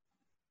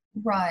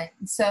 Right.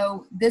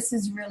 So this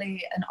is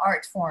really an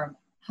art form,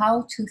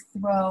 how to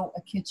throw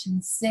a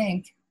kitchen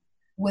sink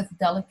with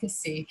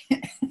delicacy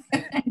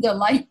and a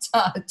light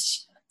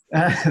touch.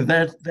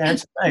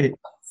 That's right.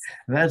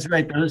 That's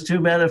right. Those two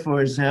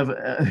metaphors have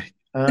a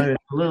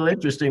little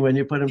interesting when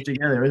you put them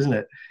together, isn't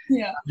it?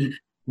 Yeah,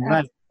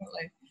 right.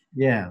 Absolutely.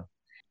 Yeah.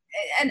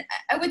 And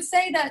I would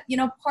say that,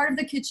 part of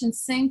the kitchen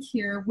sink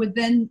here would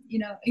then,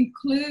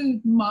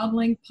 include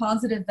modeling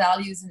positive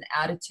values and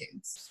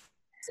attitudes.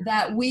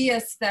 That we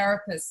as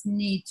therapists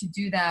need to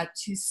do that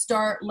to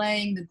start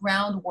laying the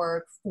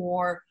groundwork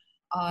for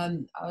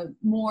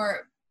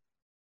more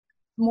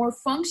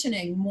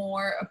functioning,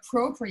 more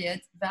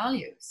appropriate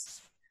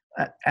values.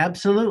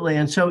 Absolutely.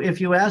 And so if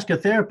you ask a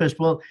therapist,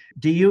 well,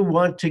 do you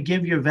want to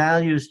give your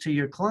values to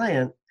your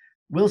client?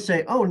 We'll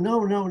say, oh,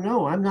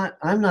 no.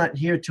 I'm not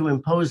here to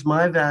impose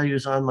my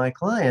values on my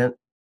client.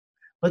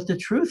 But the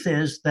truth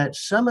is that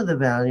some of the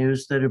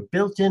values that are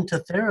built into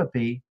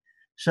therapy,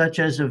 such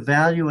as a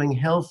valuing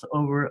health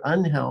over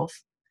unhealth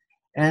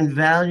and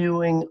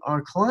valuing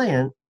our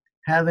client,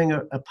 having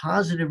a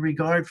positive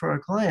regard for our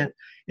client,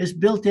 is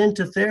built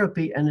into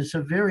therapy, and it's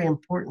a very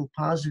important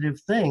positive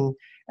thing.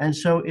 And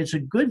so it's a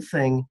good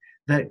thing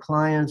that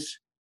clients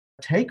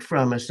take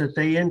from us, that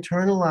they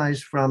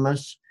internalize from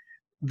us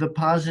the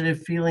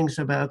positive feelings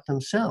about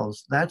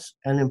themselves. That's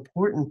an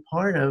important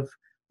part of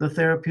the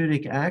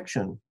therapeutic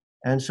action.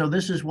 And so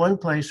this is one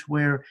place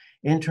where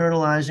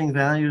internalizing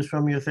values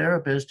from your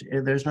therapist,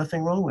 there's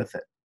nothing wrong with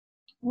it.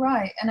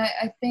 Right. And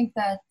I think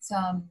that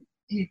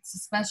it's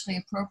especially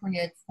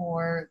appropriate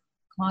for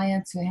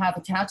clients who have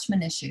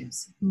attachment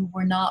issues, who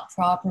were not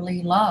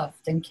properly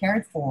loved and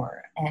cared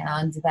for,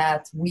 and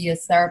that we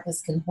as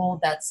therapists can hold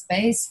that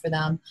space for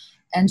them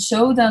and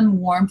show them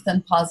warmth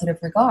and positive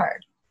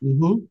regard.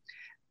 Mm-hmm.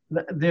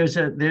 There's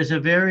a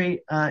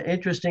very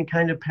interesting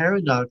kind of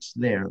paradox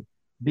there,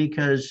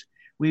 because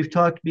we've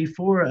talked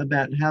before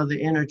about how the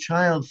inner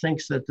child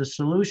thinks that the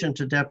solution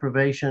to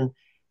deprivation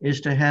is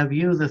to have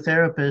you, the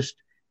therapist,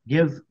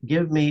 give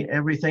me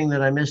everything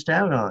that I missed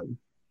out on.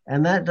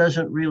 And that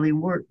doesn't really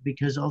work,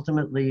 because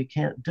ultimately you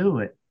can't do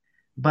it.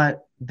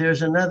 But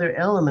there's another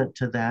element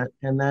to that,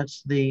 and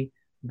that's the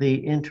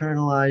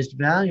internalized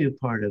value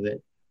part of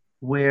it,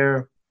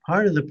 where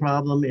part of the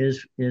problem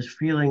is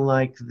feeling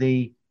like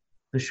the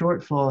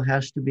shortfall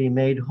has to be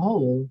made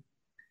whole.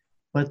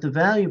 But the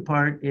value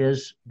part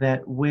is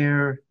that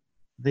where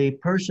the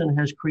person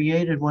has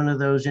created one of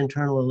those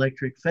internal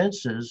electric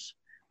fences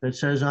that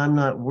says, I'm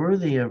not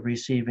worthy of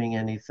receiving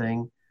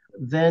anything,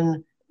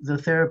 then the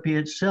therapy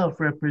itself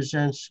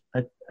represents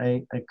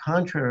a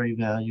contrary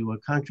value, a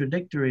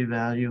contradictory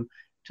value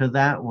to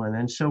that one.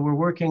 And so we're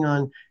working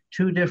on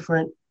two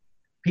different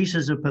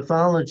pieces of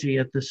pathology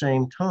at the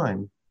same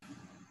time.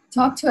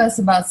 Talk to us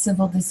about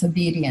civil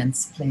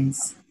disobedience,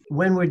 please.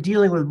 When we're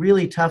dealing with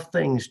really tough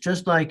things,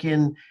 just like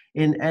in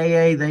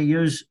AA, they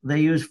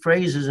use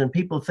phrases, and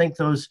people think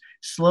those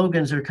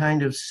slogans are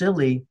kind of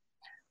silly.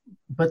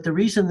 But the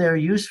reason they're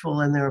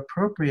useful and they're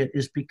appropriate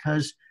is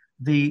because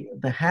the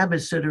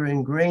habits that are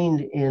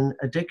ingrained in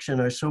addiction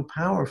are so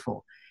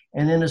powerful.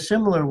 And in a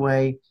similar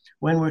way,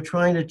 when we're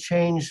trying to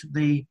change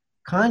the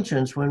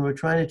conscience, when we're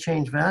trying to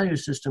change value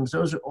systems,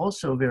 those are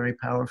also very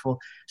powerful.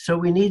 So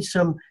we need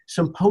some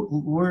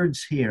potent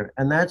words here.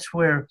 And that's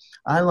where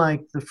I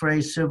like the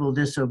phrase civil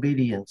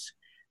disobedience,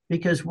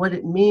 because what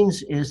it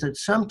means is that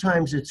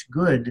sometimes it's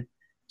good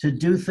to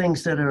do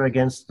things that are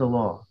against the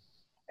law.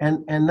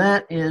 And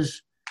that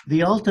is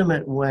the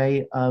ultimate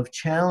way of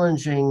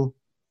challenging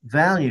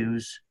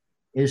values,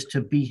 is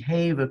to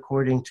behave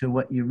according to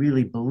what you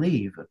really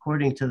believe,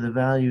 according to the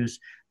values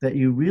that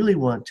you really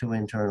want to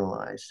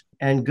internalize,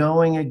 and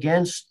going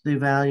against the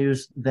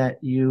values that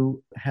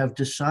you have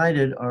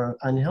decided are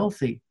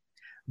unhealthy.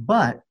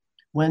 But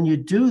when you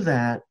do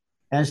that,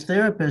 as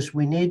therapists,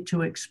 we need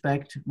to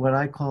expect what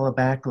I call a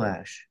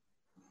backlash.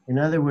 In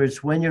other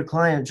words, when your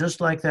client, just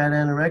like that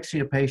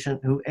anorexia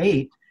patient who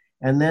ate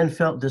and then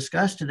felt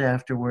disgusted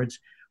afterwards,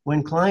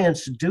 when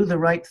clients do the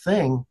right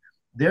thing,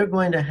 they're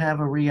going to have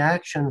a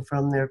reaction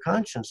from their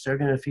conscience. They're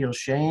going to feel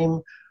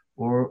shame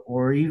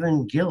or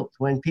even guilt.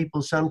 When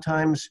people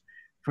sometimes,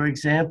 for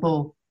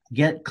example,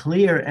 get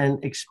clear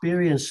and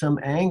experience some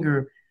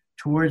anger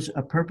towards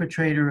a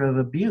perpetrator of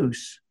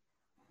abuse,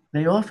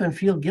 they often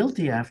feel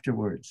guilty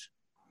afterwards.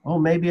 Oh,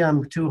 maybe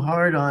I'm too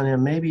hard on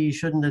him. Maybe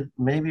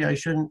I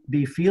shouldn't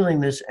be feeling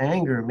this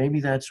anger. Maybe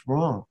that's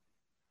wrong.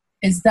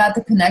 Is that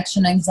the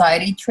connection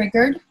anxiety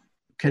triggered?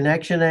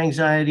 Connection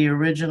anxiety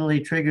originally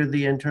triggered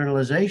the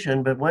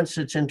internalization, but once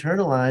it's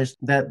internalized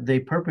that the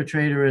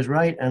perpetrator is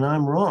right and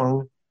I'm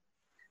wrong,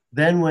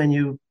 then when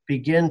you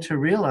begin to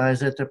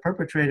realize that the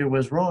perpetrator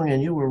was wrong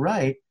and you were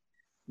right,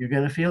 you're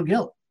going to feel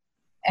guilt.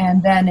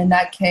 And then in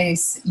that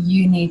case,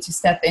 you need to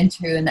step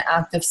into an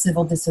act of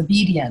civil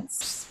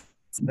disobedience.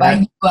 By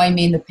you, I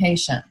mean the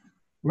patient.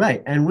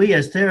 Right. And we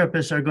as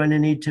therapists are going to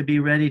need to be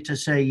ready to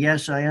say,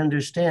 yes, I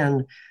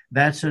understand.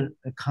 That's a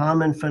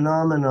common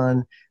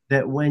phenomenon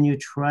that when you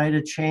try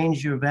to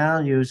change your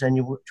values and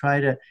you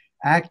try to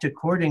act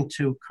according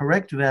to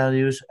correct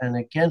values and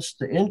against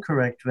the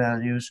incorrect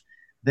values,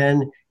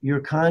 then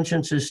your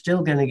conscience is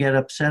still going to get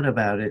upset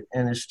about it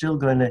and is still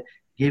going to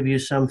give you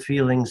some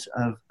feelings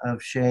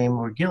of shame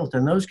or guilt.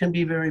 And those can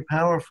be very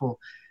powerful.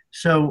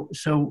 So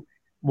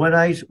what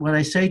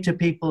I say to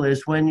people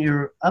is when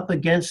you're up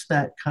against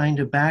that kind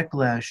of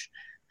backlash,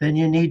 then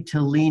you need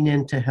to lean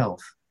into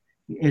health.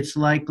 It's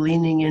like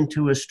leaning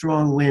into a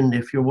strong wind.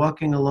 If you're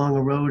walking along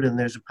a road and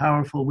there's a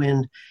powerful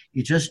wind,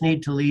 you just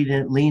need to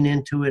lean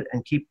into it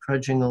and keep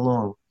trudging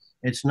along.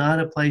 It's not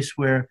a place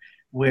where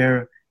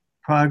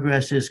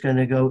progress is going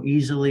to go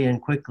easily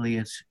and quickly.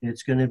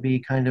 It's going to be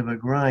kind of a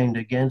grind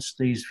against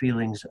these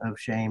feelings of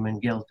shame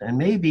and guilt. And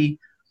maybe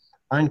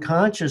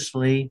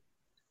unconsciously,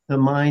 the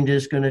mind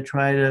is going to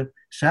try to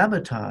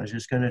sabotage,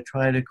 is going to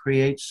try to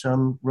create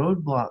some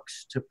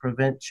roadblocks to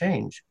prevent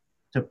change,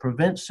 to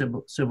prevent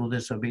civil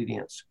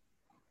disobedience.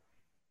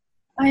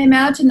 I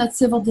imagine that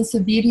civil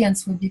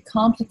disobedience would be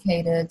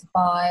complicated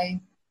by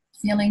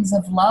feelings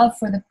of love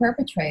for the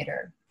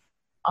perpetrator.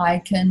 I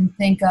can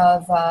think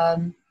of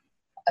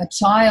a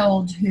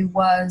child who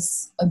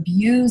was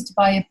abused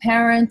by a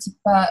parent,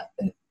 but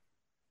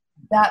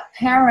that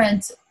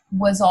parent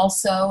was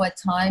also at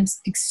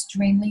times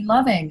extremely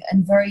loving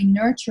and very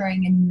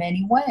nurturing in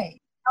many ways.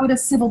 How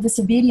does civil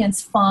disobedience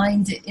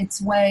find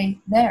its way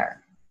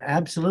there?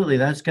 Absolutely.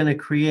 That's going to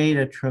create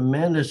a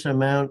tremendous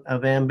amount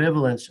of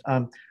ambivalence.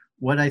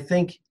 What I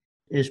think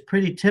is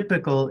pretty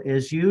typical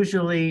is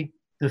usually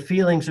the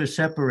feelings are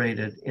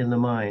separated in the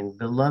mind.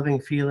 The loving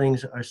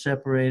feelings are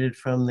separated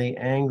from the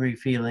angry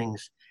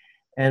feelings.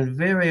 And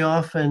very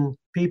often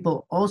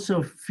people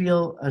also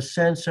feel a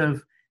sense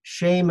of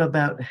shame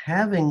about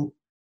having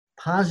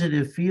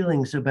positive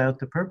feelings about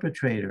the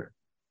perpetrator.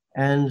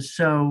 And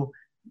so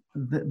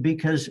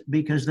because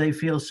they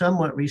feel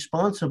somewhat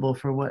responsible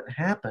for what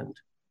happened.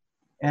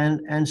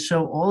 And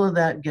so all of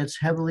that gets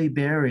heavily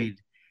buried.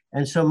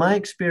 And so my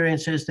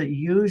experience is that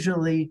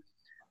usually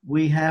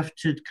we have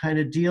to kind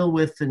of deal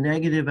with the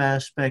negative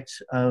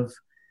aspects of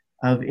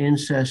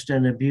incest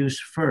and abuse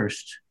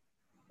first.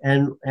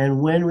 And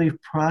when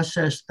we've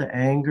processed the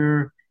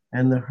anger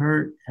and the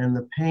hurt and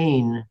the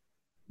pain,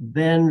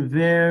 then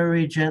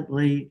very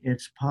gently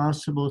it's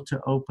possible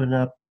to open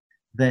up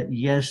that,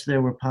 yes,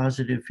 there were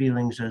positive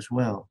feelings as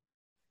well.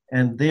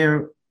 And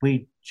there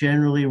we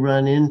generally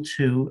run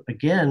into,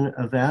 again,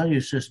 a value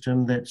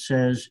system that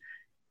says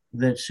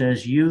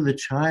you, the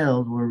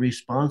child, were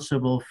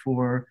responsible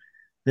for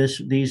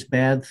these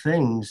bad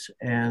things,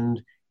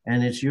 and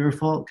it's your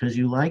fault because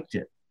you liked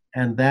it.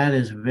 And that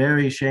is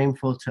very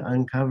shameful to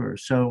uncover.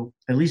 So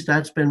at least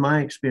that's been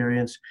my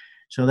experience.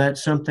 So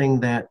that's something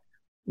that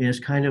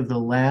is kind of the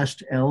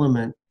last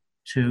element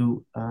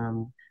to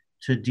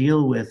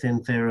deal with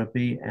in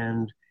therapy,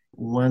 and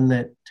one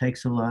that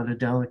takes a lot of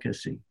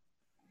delicacy.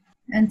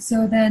 And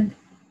so then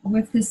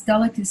with this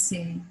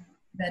delicacy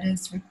that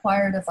is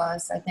required of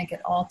us, I think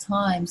at all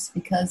times,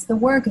 because the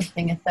work of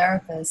being a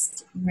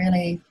therapist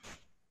really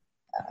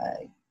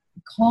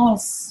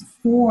calls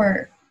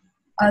for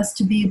us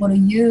to be able to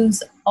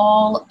use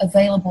all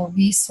available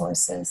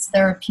resources,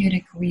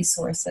 therapeutic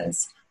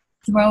resources,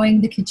 throwing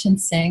the kitchen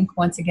sink,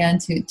 once again,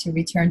 to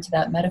return to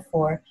that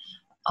metaphor,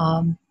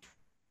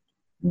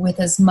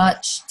 with as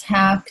much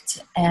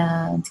tact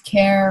and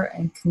care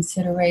and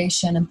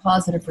consideration and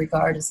positive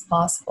regard as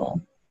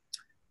possible.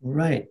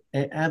 Right,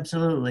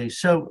 absolutely.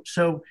 So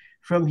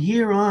from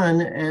here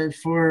on, and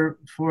for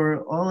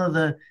all of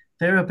the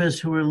therapists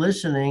who are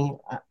listening,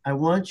 I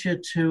want you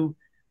to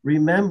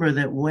remember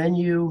that when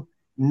you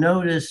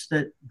notice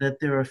that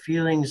there are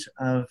feelings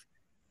of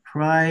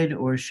pride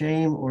or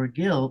shame or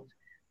guilt,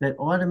 that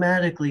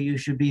automatically you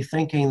should be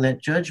thinking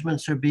that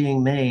judgments are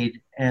being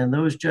made, and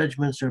those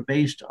judgments are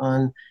based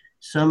on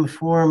some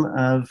form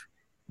of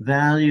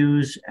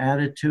values,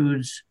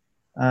 attitudes,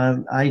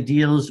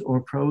 ideals, or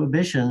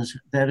prohibitions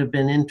that have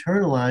been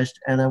internalized.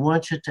 And I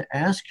want you to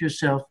ask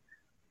yourself,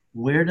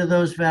 where do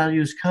those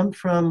values come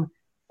from,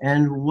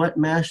 and what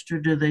master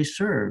do they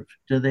serve?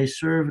 Do they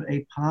serve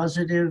a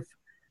positive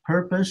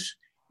purpose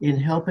in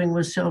helping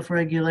with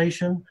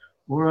self-regulation,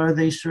 or are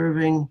they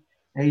serving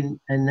a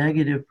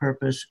negative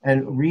purpose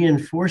and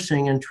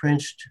reinforcing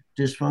entrenched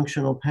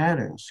dysfunctional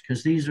patterns?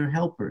 Because these are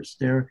helpers.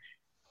 They're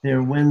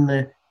when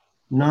the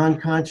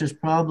non-conscious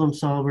problem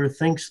solver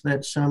thinks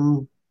that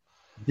some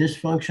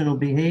dysfunctional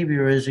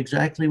behavior is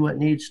exactly what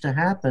needs to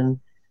happen,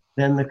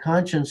 then the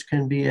conscience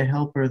can be a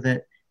helper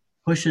that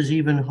pushes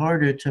even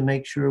harder to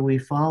make sure we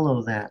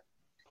follow that.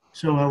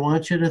 So I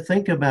want you to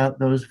think about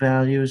those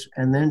values,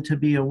 and then to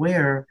be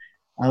aware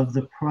of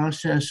the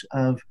process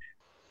of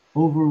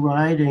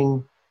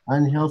overriding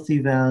unhealthy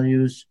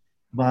values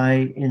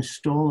by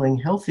installing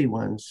healthy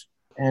ones,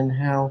 and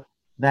how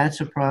that's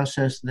a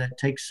process that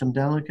takes some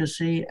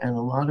delicacy and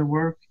a lot of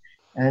work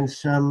and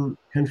some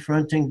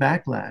confronting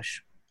backlash,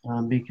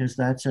 because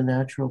that's a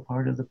natural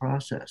part of the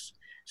process.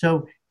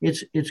 So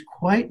it's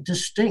quite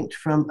distinct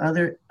from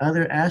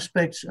other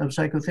aspects of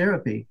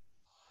psychotherapy.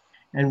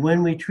 And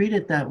when we treat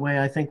it that way,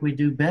 I think we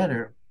do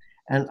better.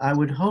 And I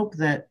would hope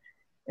that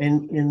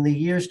in the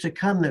years to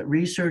come, that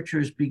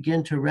researchers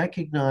begin to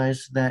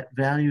recognize that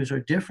values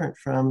are different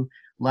from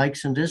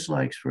likes and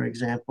dislikes, for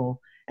example,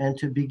 and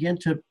to begin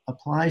to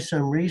apply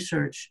some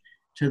research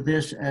to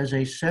this as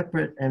a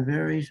separate and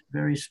very,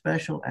 very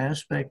special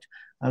aspect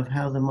of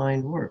how the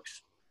mind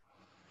works.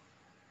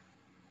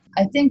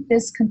 I think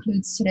this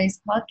concludes today's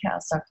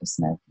podcast, Dr.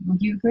 Smith.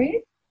 Would you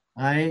agree?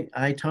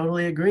 I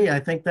totally agree. I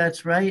think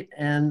that's right.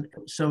 And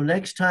so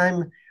next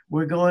time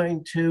we're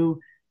going to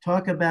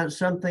talk about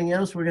something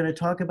else. We're going to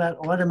talk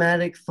about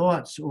automatic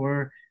thoughts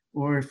or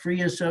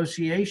free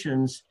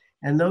associations.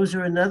 And those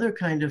are another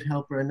kind of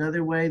helper,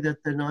 another way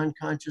that the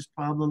non-conscious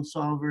problem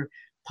solver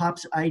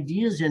pops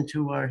ideas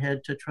into our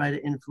head to try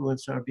to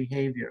influence our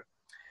behavior.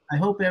 I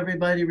hope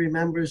everybody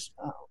remembers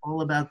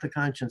all about the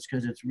conscience,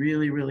 because it's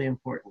really, really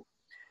important.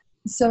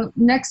 So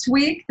next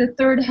week, the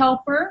third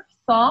helper,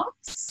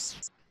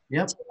 thoughts.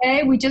 Yep.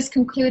 Today, we just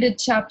concluded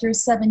chapter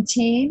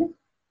 17.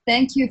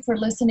 Thank you for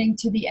listening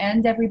to the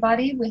end,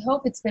 everybody. We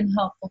hope it's been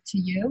helpful to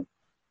you.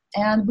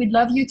 And we'd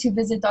love you to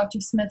visit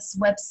Dr. Smith's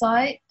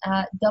website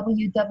at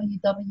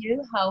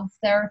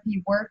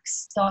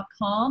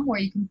www.howtherapyworks.com, where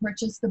you can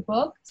purchase the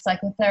book,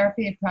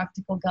 Psychotherapy, A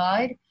Practical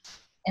Guide,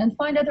 and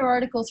find other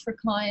articles for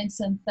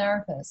clients and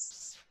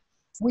therapists.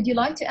 Would you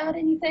like to add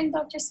anything,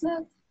 Dr.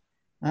 Smith?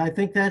 I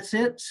think that's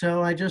it.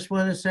 So I just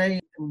want to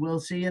say we'll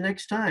see you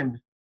next time.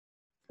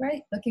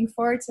 Great. Looking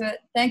forward to it.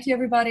 Thank you,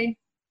 everybody.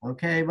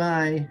 Okay,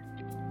 bye.